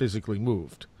if they're physically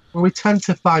moved. Well, we tend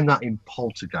to find that in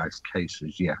poltergeist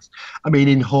cases, yes. I mean,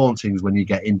 in hauntings, when you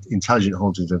get intelligent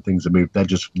hauntings and things are moved, they're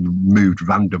just moved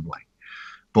randomly.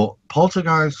 But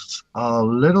poltergeists are a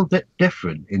little bit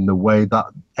different in the way that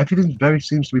everything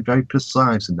seems to be very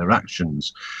precise in their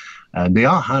actions. And they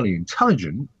are highly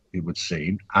intelligent, it would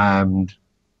seem, and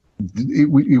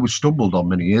it was stumbled on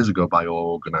many years ago by our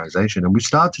organisation. And we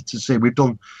started to see, we've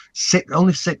done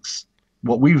only six,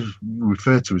 what we've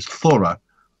referred to as thorough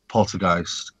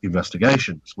poltergeist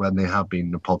investigations when they have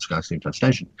been a poltergeist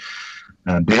infestation.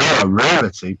 They are a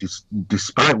rarity,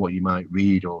 despite what you might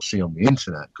read or see on the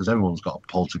internet, because everyone's got a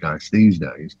poltergeist these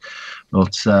days.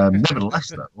 But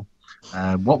nevertheless,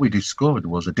 though, what we discovered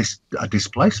was a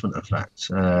displacement effect.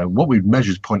 What we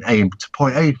measured is point A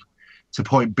to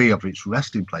point B of its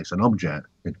resting place. An object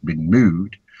had been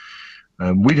moved.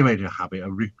 We'd made a habit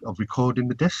of recording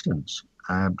the distance,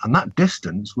 and that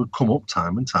distance would come up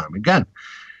time and time again.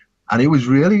 And it was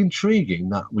really intriguing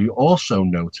that we also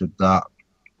noted that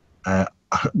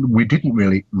we didn't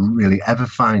really ever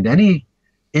find any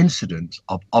incident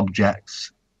of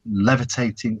objects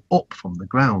levitating up from the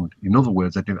ground. In other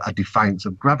words, a defiance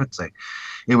of gravity.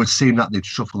 It would seem that they'd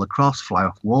shuffle across, fly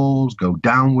off walls, go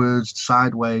downwards,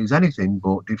 sideways, anything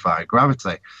but defy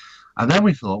gravity. And then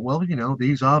we thought, well,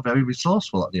 these are very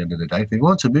resourceful at the end of the day. If they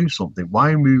want to move something,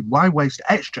 why waste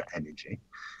extra energy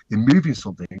in moving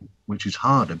something which is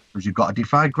harder because you've got to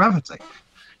defy gravity?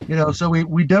 So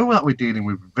we know that we're dealing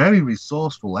with very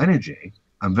resourceful energy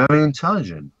and very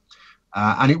intelligent.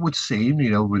 And it would seem,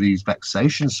 with these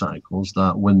vexation cycles,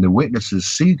 that when the witnesses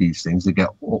see these things, they get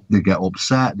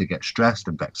upset, they get stressed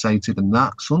and vexated, and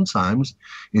that sometimes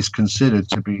is considered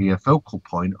to be a focal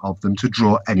point of them to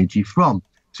draw energy from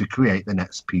to create the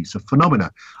next piece of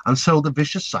phenomena. And so the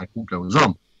vicious cycle goes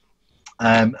on.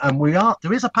 And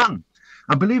there is a pattern.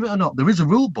 And believe it or not, there is a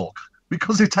rule book,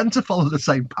 because they tend to follow the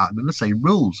same pattern and the same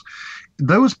rules.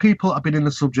 Those people have been in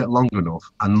the subject long enough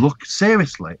and look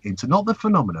seriously into not the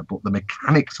phenomena, but the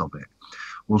mechanics of it,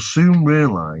 will soon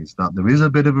realise that there is a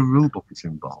bit of a rule book that's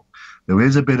involved. There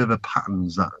is a bit of a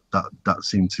patterns that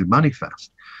seem to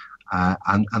manifest.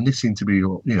 And they seem to be,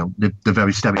 the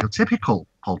very stereotypical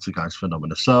poltergeist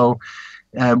phenomena. So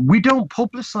we don't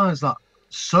publicise that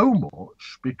so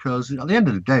much because at the end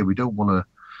of the day, we don't want to,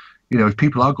 if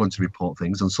people are going to report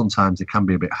things, and sometimes it can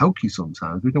be a bit hokey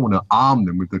sometimes, we don't want to arm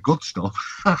them with the good stuff.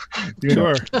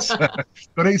 Sure.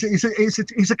 But it's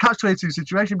a catch-22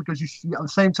 situation because at the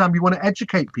same time, you want to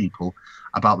educate people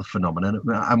about the phenomenon,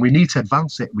 and we need to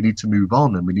advance it, we need to move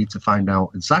on, and we need to find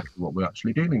out exactly what we're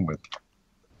actually dealing with.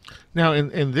 Now,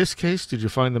 in this case, did you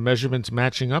find the measurements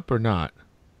matching up or not?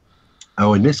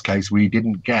 Oh, in this case, we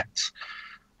didn't get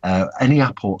any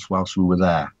apports whilst we were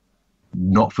there.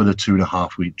 Not for the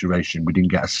 2.5 week duration. We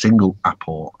didn't get a single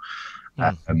apport.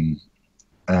 Not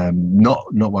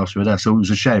whilst we were there. So it was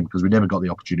a shame because we never got the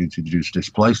opportunity to do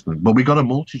displacement. But we got a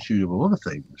multitude of other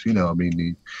things.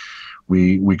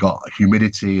 We got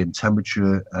humidity and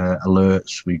temperature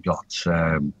alerts. We got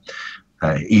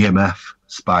EMF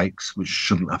spikes, which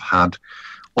shouldn't have had,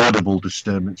 audible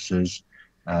disturbances,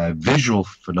 visual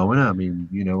phenomena.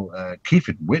 Keith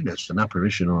had witnessed an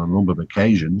apparition on a number of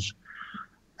occasions.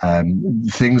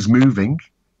 Things moving,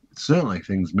 certainly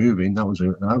things moving. That was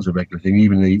a regular thing.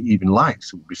 Even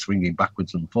lights would be swinging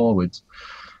backwards and forwards.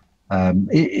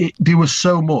 There was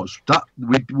so much that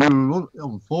we were,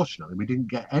 unfortunately, we didn't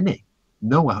get any.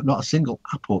 No, not a single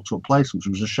apport took place, which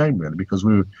was a shame, really, because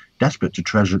we were desperate to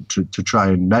try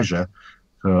and measure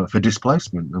for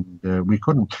displacement, and we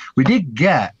couldn't. We did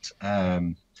get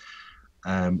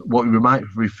what we might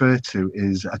refer to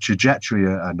is a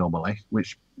trajectory anomaly,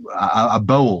 which a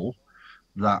bowl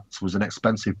that was an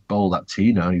expensive bowl that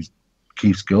Tina,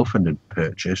 Keith's girlfriend, had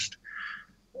purchased,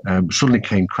 suddenly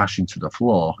came crashing to the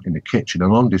floor in the kitchen.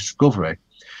 And on discovery,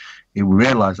 it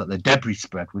realised that the debris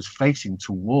spread was facing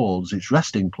towards its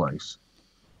resting place,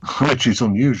 which is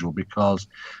unusual because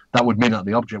that would mean that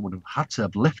the object would have had to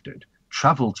have lifted,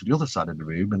 travelled to the other side of the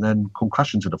room, and then come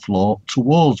crashing to the floor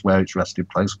towards where its resting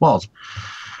place was.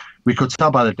 We could tell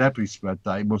by the debris spread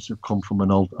that it must have come from an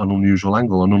unusual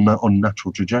angle, an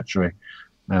unnatural trajectory.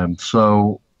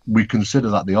 So we consider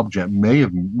that the object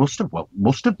must have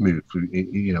moved through,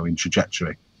 in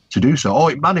trajectory to do so,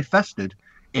 or it manifested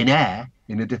in air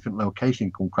in a different location,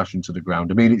 come crashing to the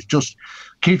ground. I mean, it's just,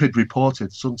 Keith had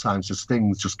reported sometimes as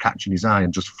things just catching his eye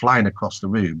and just flying across the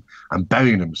room and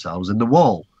burying themselves in the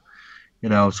wall,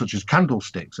 such as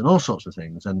candlesticks and all sorts of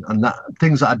things, and that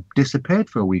things that had disappeared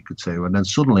for a week or two, and then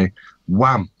suddenly,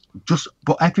 wham!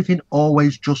 But everything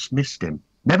always just missed him.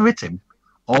 Never hit him,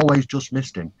 always just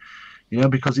missed him.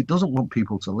 Because it doesn't want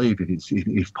people to leave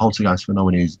if poltergeist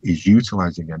phenomenon is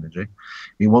utilizing energy.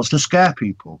 It wants to scare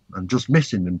people, and just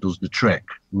missing them does the trick.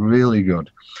 Really good.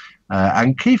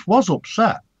 And Keith was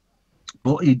upset.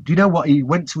 But you know what? He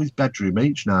went to his bedroom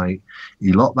each night,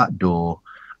 he locked that door,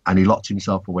 and he locked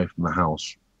himself away from the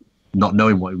house, not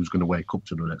knowing what he was going to wake up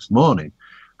to the next morning.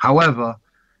 However,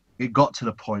 it got to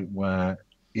the point where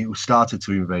it started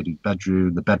to invade his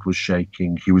bedroom, the bed was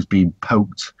shaking, he was being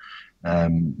poked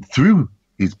through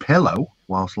his pillow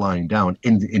whilst lying down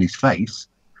in his face.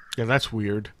 Yeah, that's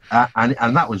weird.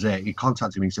 And that was it. He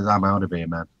contacted me and says, "I'm out of here,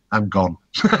 man. I'm gone."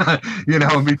 I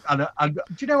mean, and do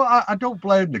you know what? I don't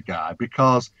blame the guy,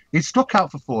 because he stuck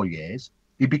out for 4 years.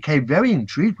 He became very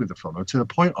intrigued with the phenomenon to the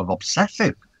point of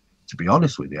obsessive, to be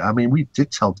honest with you. I mean, we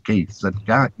did tell Keith that,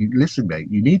 "Guy, listen,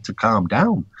 mate, you need to calm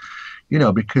down,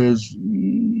 because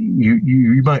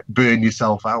you might burn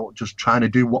yourself out just trying to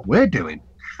do what we're doing."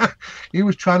 He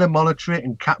was trying to monitor it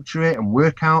and capture it and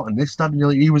work out and this, that, and the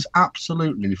other. He was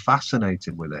absolutely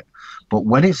fascinated with it. But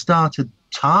when it started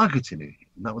targeting it,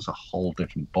 that was a whole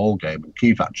different ball game. And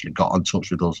Keith actually got in touch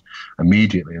with us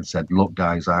immediately and said, "Look,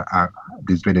 guys,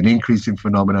 there's been an increase in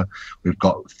phenomena. We've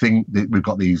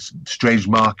got these strange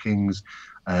markings,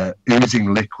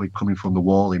 oozing liquid coming from the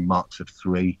wall in marks of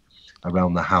 3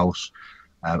 around the house.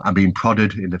 I'm being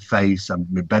prodded in the face.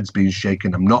 My bed's being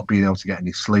shaken. I'm not being able to get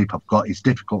any sleep. It's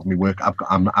difficult for me work.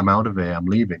 I'm out of here. I'm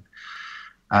leaving."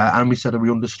 And we said that we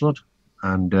understood.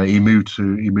 And he moved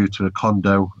to a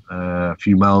condo a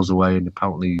few miles away, and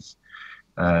apparently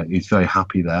he's very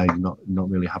happy there. He's not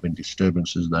really having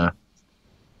disturbances there.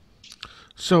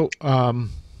 So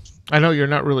I know you're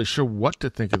not really sure what to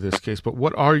think of this case, but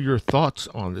what are your thoughts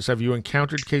on this? Have you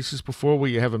encountered cases before where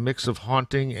you have a mix of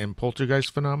haunting and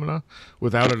poltergeist phenomena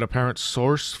without an apparent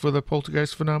source for the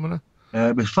poltergeist phenomena?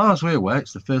 As far as we're aware,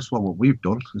 it's the first one what we've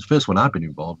done. It's the first one I've been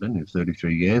involved in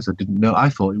 33 years. I didn't know. I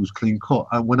thought it was clean cut.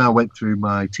 And when I went through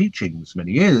my teachings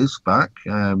many years back,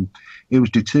 it was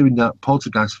determined that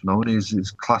poltergeist phenomena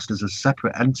is classed as a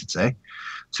separate entity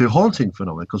to haunting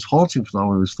phenomena, because haunting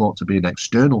phenomena was thought to be an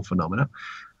external phenomena,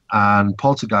 and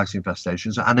poltergeist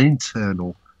infestations are an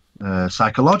internal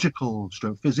psychological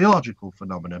stroke physiological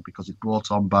phenomena, because it's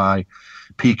brought on by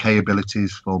PK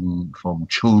abilities from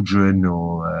children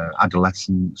or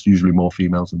adolescents, usually more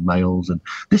females than males. And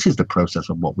this is the process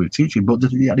of what we're teaching. But at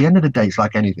the end of the day, it's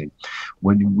like anything.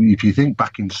 If you think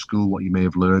back in school what you may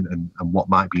have learned and what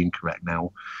might be incorrect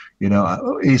now,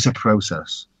 it's a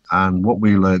process. And what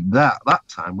we learned that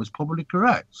time was probably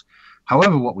correct.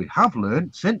 However, what we have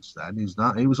learned since then is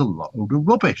that it was a lot of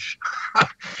rubbish.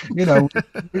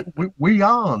 we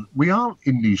aren't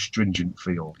in these stringent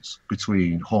fields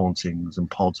between hauntings and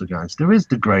poltergeists. There is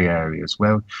the grey areas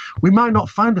where we might not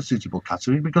find a suitable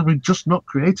category because we've just not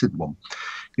created one.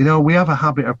 We have a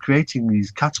habit of creating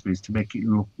these categories to make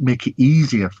it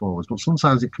easier for us, but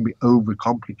sometimes it can be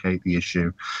overcomplicate the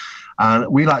issue. And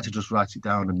we like to just write it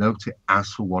down and note it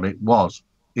as for what it was.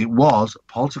 It was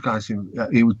poltergeist.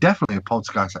 It was definitely a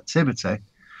poltergeist activity,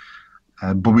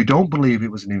 but we don't believe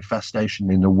it was an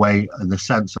infestation in the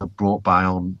sense of brought by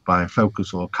a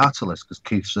focus or a catalyst, because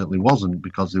Keith certainly wasn't,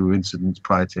 because there were incidents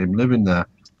prior to him living there.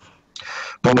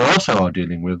 But we also are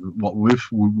dealing with what we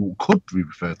could be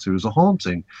referred to as a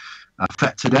haunting,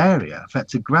 affected area,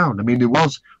 affected ground. I mean, there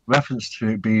was reference to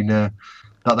it being that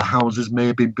the houses may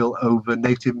have been built over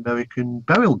Native American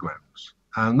burial grounds.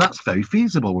 And that's very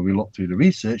feasible when we look through the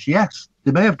research. Yes,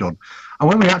 they may have done. And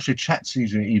when we actually checked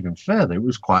even further, it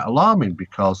was quite alarming,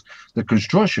 because the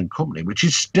construction company, which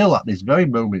is still at this very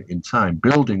moment in time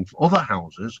building other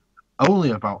houses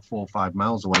only about 4 or 5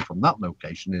 miles away from that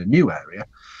location in a new area,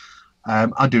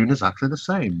 are doing exactly the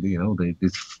same.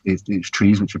 It's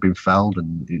trees which have been felled,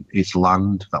 and it's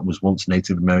land that was once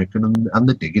Native American, and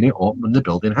they're digging it up and they're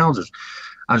building houses.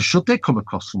 And should they come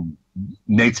across some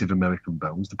Native American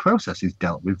bones, the process is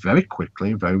dealt with very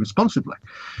quickly and very responsibly.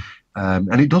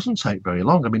 And it doesn't take very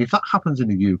long. I mean, if that happens in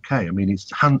the UK, I mean,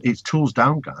 it's tools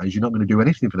down, guys. You're not going to do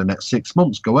anything for the next 6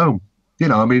 months. Go home.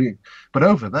 But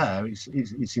over there, it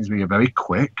seems to be a very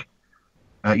quick.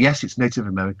 Yes, it's Native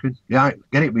American. Yeah,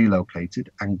 get it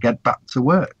relocated and get back to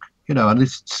work. And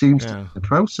this seems to be the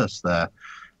process there.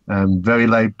 very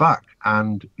laid back.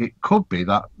 And it could be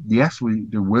that, yes,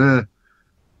 there were,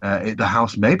 the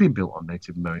house may be built on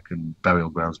Native American burial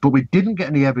grounds, but we didn't get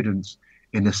any evidence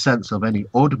in the sense of any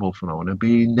audible phenomena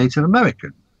being Native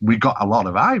American. We got a lot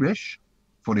of Irish,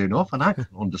 funny enough, and I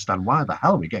couldn't understand why the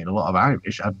hell we're getting a lot of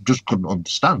Irish. I just couldn't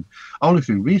understand. Only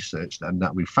through research then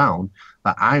that we found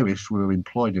that Irish were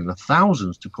employed in the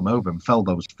thousands to come over and fell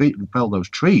those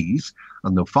trees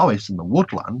and the forests and the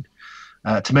woodland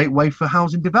to make way for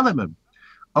housing development.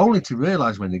 Only to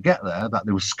realise when they get there that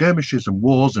there were skirmishes and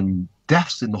wars and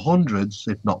deaths in the hundreds,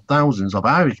 if not thousands, of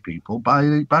Irish people by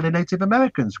the Native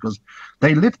Americans, because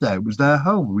they lived there. It was their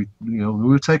home. We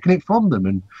were taking it from them,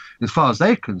 and as far as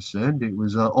they're concerned, it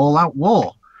was an all-out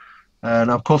war. And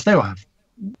of course, they were,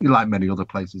 like many other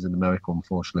places in America,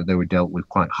 unfortunately, they were dealt with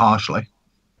quite harshly.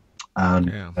 And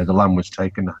the land was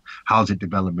taken, housing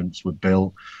developments were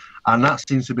built. And that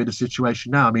seems to be the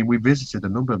situation now. I mean, we visited a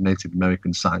number of Native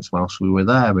American sites whilst we were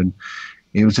there, and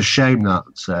it was a shame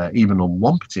that even on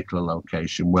one particular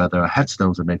location where there are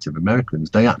headstones of Native Americans,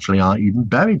 they actually aren't even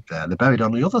buried there. They're buried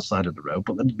on the other side of the road,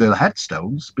 but the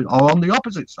headstones are on the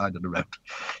opposite side of the road.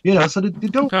 So they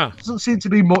don't, doesn't seem to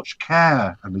be much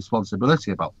care and responsibility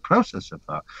about the process of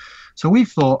that. So we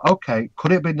thought, okay,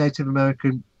 could it be Native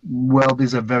American? Well,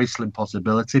 there's a very slim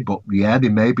possibility, but yeah,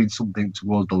 there may be something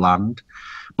towards the land.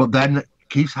 But then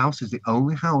Keith's house is the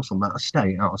only house on that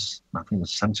estate out of, I think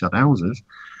there's 70 odd houses,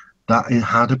 that it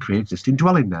had a pre-existing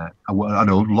dwelling there. An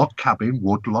old log cabin,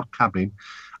 wood log cabin.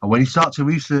 And when you start to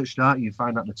research that, you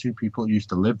find out the two people who used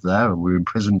to live there and were in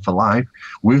prison for life.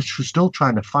 We're still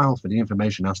trying to file for the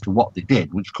information as to what they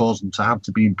did, which caused them to have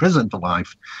to be in prison for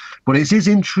life. But it is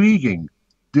intriguing.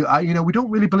 We don't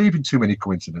really believe in too many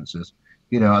coincidences.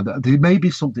 There may be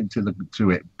something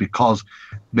to it because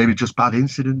maybe just bad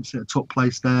incidents that took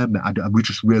place there. We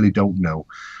just really don't know.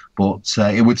 But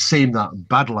it would seem that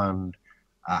Badland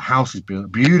house is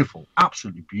beautiful,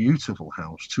 absolutely beautiful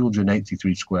house,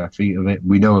 283 square feet of it.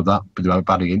 We know of that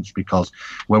about an inch because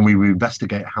when we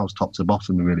investigate a house top to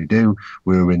bottom, we really do.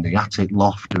 We were in the attic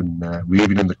loft and we were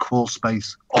even in the crawl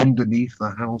space underneath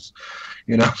the house,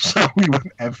 so we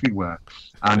went everywhere.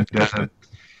 And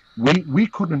we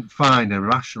couldn't find a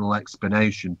rational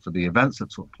explanation for the events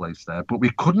that took place there, but we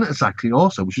couldn't exactly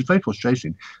also, which is very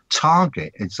frustrating,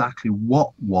 target exactly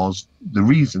what was the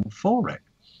reason for it.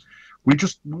 We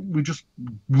just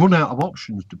run out of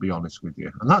options, to be honest with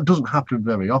you. And that doesn't happen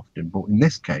very often, but in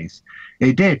this case,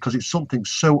 it did, because it's something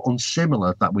so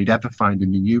unsimilar that we'd ever find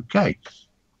in the UK.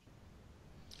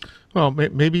 Well,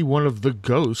 maybe one of the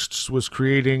ghosts was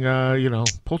creating,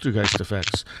 poltergeist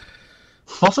effects.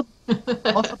 Possible.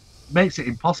 Makes it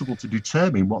impossible to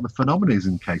determine what the phenomenon is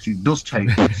in case it does take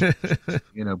place,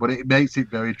 but it makes it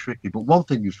very tricky. But one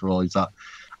thing is for all is that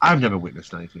I've never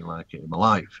witnessed anything like it in my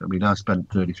life. I mean, I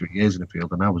spent 33 years in the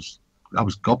field and I was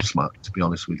gobsmacked, to be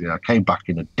honest with you. I came back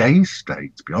in a dazed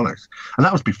state, to be honest. And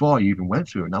that was before I even went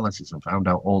through analysis and found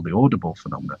out all the audible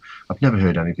phenomena. I've never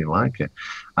heard anything like it.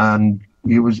 And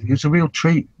it was a real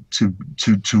treat to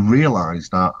realise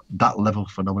that level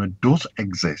of phenomena does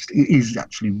exist. It is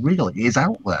actually real. It is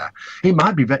out there. It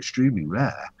might be extremely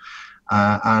rare.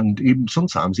 And even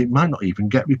sometimes it might not even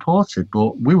get reported.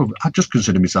 But I just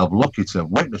consider myself lucky to have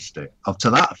witnessed it to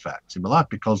that effect in my life,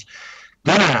 because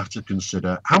then I have to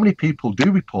consider how many people do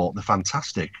report the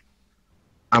fantastic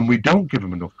and we don't give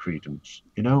them enough credence.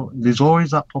 There's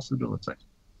always that possibility.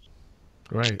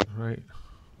 Right.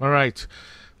 All right.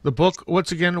 The book,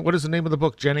 what is the name of the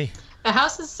book, Jenny? The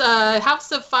House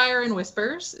of Fire and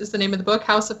Whispers is the name of the book,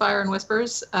 House of Fire and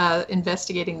Whispers,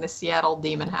 Investigating the Seattle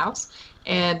Demon House.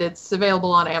 And it's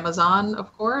available on Amazon,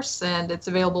 of course, and it's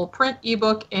available print,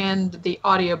 ebook, and the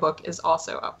audiobook is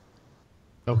also up.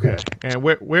 Okay. And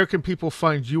where can people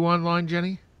find you online,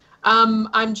 Jenny?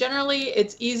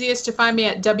 It's easiest to find me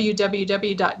at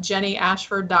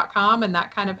www.jennyashford.com, and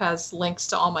that kind of has links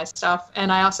to all my stuff.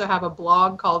 And I also have a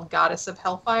blog called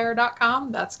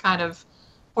goddessofhellfire.com. That's kind of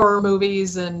horror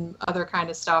movies and other kind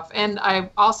of stuff. And I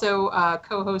also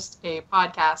co-host a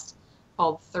podcast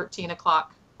called 13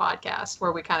 O'Clock Podcast,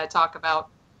 where we kind of talk about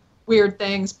weird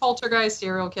things, poltergeist,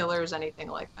 serial killers, anything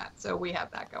like that. So we have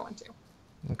that going too.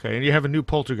 Okay, and you have a new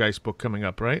poltergeist book coming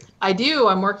up, right? I do.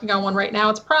 I'm working on one right now.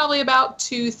 It's probably about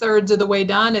 2/3 of the way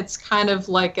done. It's kind of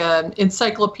like an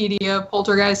encyclopedia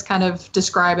poltergeist, kind of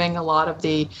describing a lot of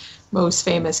the most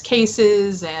famous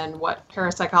cases and what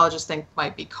parapsychologists think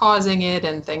might be causing it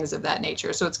and things of that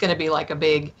nature. So it's going to be like a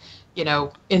big,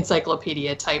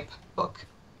 encyclopedia type book.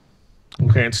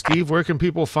 Okay, and Steve, where can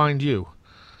people find you?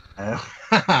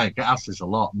 I get asked this a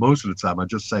lot. Most of the time, I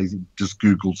just say, just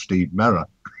Google Steve Mera.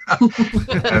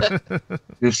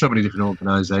 There's so many different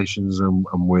organisations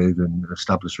I'm with and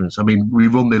establishments. I mean, we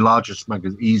run the largest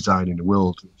e-zine in the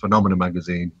world, Phenomena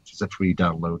Magazine, which is a free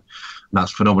download. And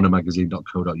that's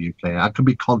phenomenamagazine.co.uk. I can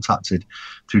be contacted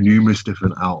through numerous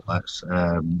different outlets.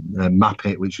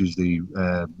 Mapit, which is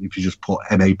if you just put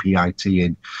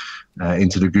MAPIT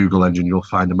into the Google engine, you'll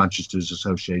find the Manchester's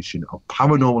Association of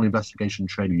Paranormal Investigation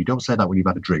Training. You don't say that when you've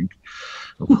had a drink,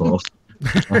 of course.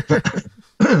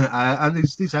 And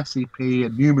there's SCP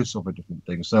and numerous other different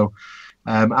things. So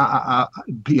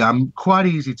I'm quite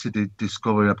easy to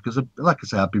discover because, like I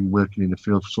say, I've been working in the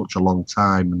field for such a long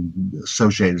time and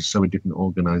associated with so many different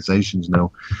organisations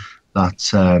now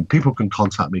that people can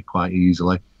contact me quite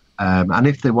easily. And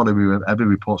if they want to ever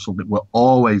report something, we're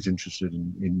always interested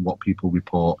in what people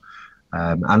report.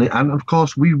 And of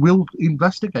course, we will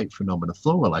investigate phenomena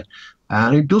thoroughly.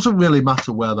 And it doesn't really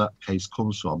matter where that case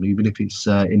comes from, even if it's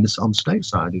on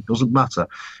stateside. It doesn't matter.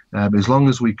 As long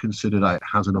as we consider that it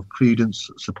has enough credence,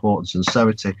 support, and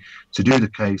sincerity to do the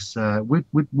case,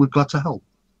 we're glad to help.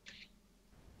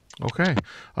 Okay.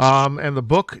 And the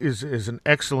book is an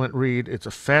excellent read. It's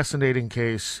a fascinating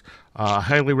case. I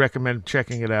highly recommend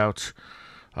checking it out.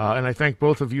 And I thank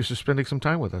both of you for spending some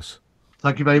time with us.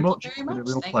 Thank you very much. Thank you very much.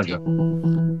 It's been a real pleasure.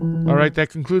 All right, that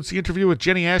concludes the interview with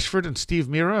Jenny Ashford and Steve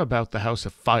Mera about the House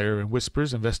of Fire and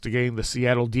Whispers, investigating the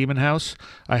Seattle Demon House.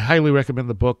 I highly recommend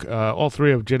the book. All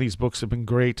three of Jenny's books have been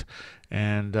great,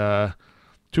 and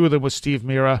two of them with Steve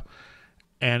Mera.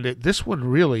 And this one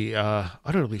really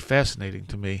utterly fascinating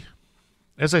to me.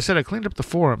 As I said, I cleaned up the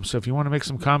forum, so if you want to make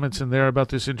some comments in there about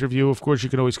this interview, of course, you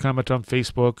can always comment on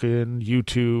Facebook and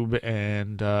YouTube,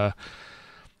 and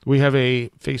we have a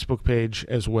Facebook page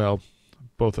as well,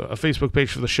 both a Facebook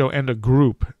page for the show and a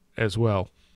group as well.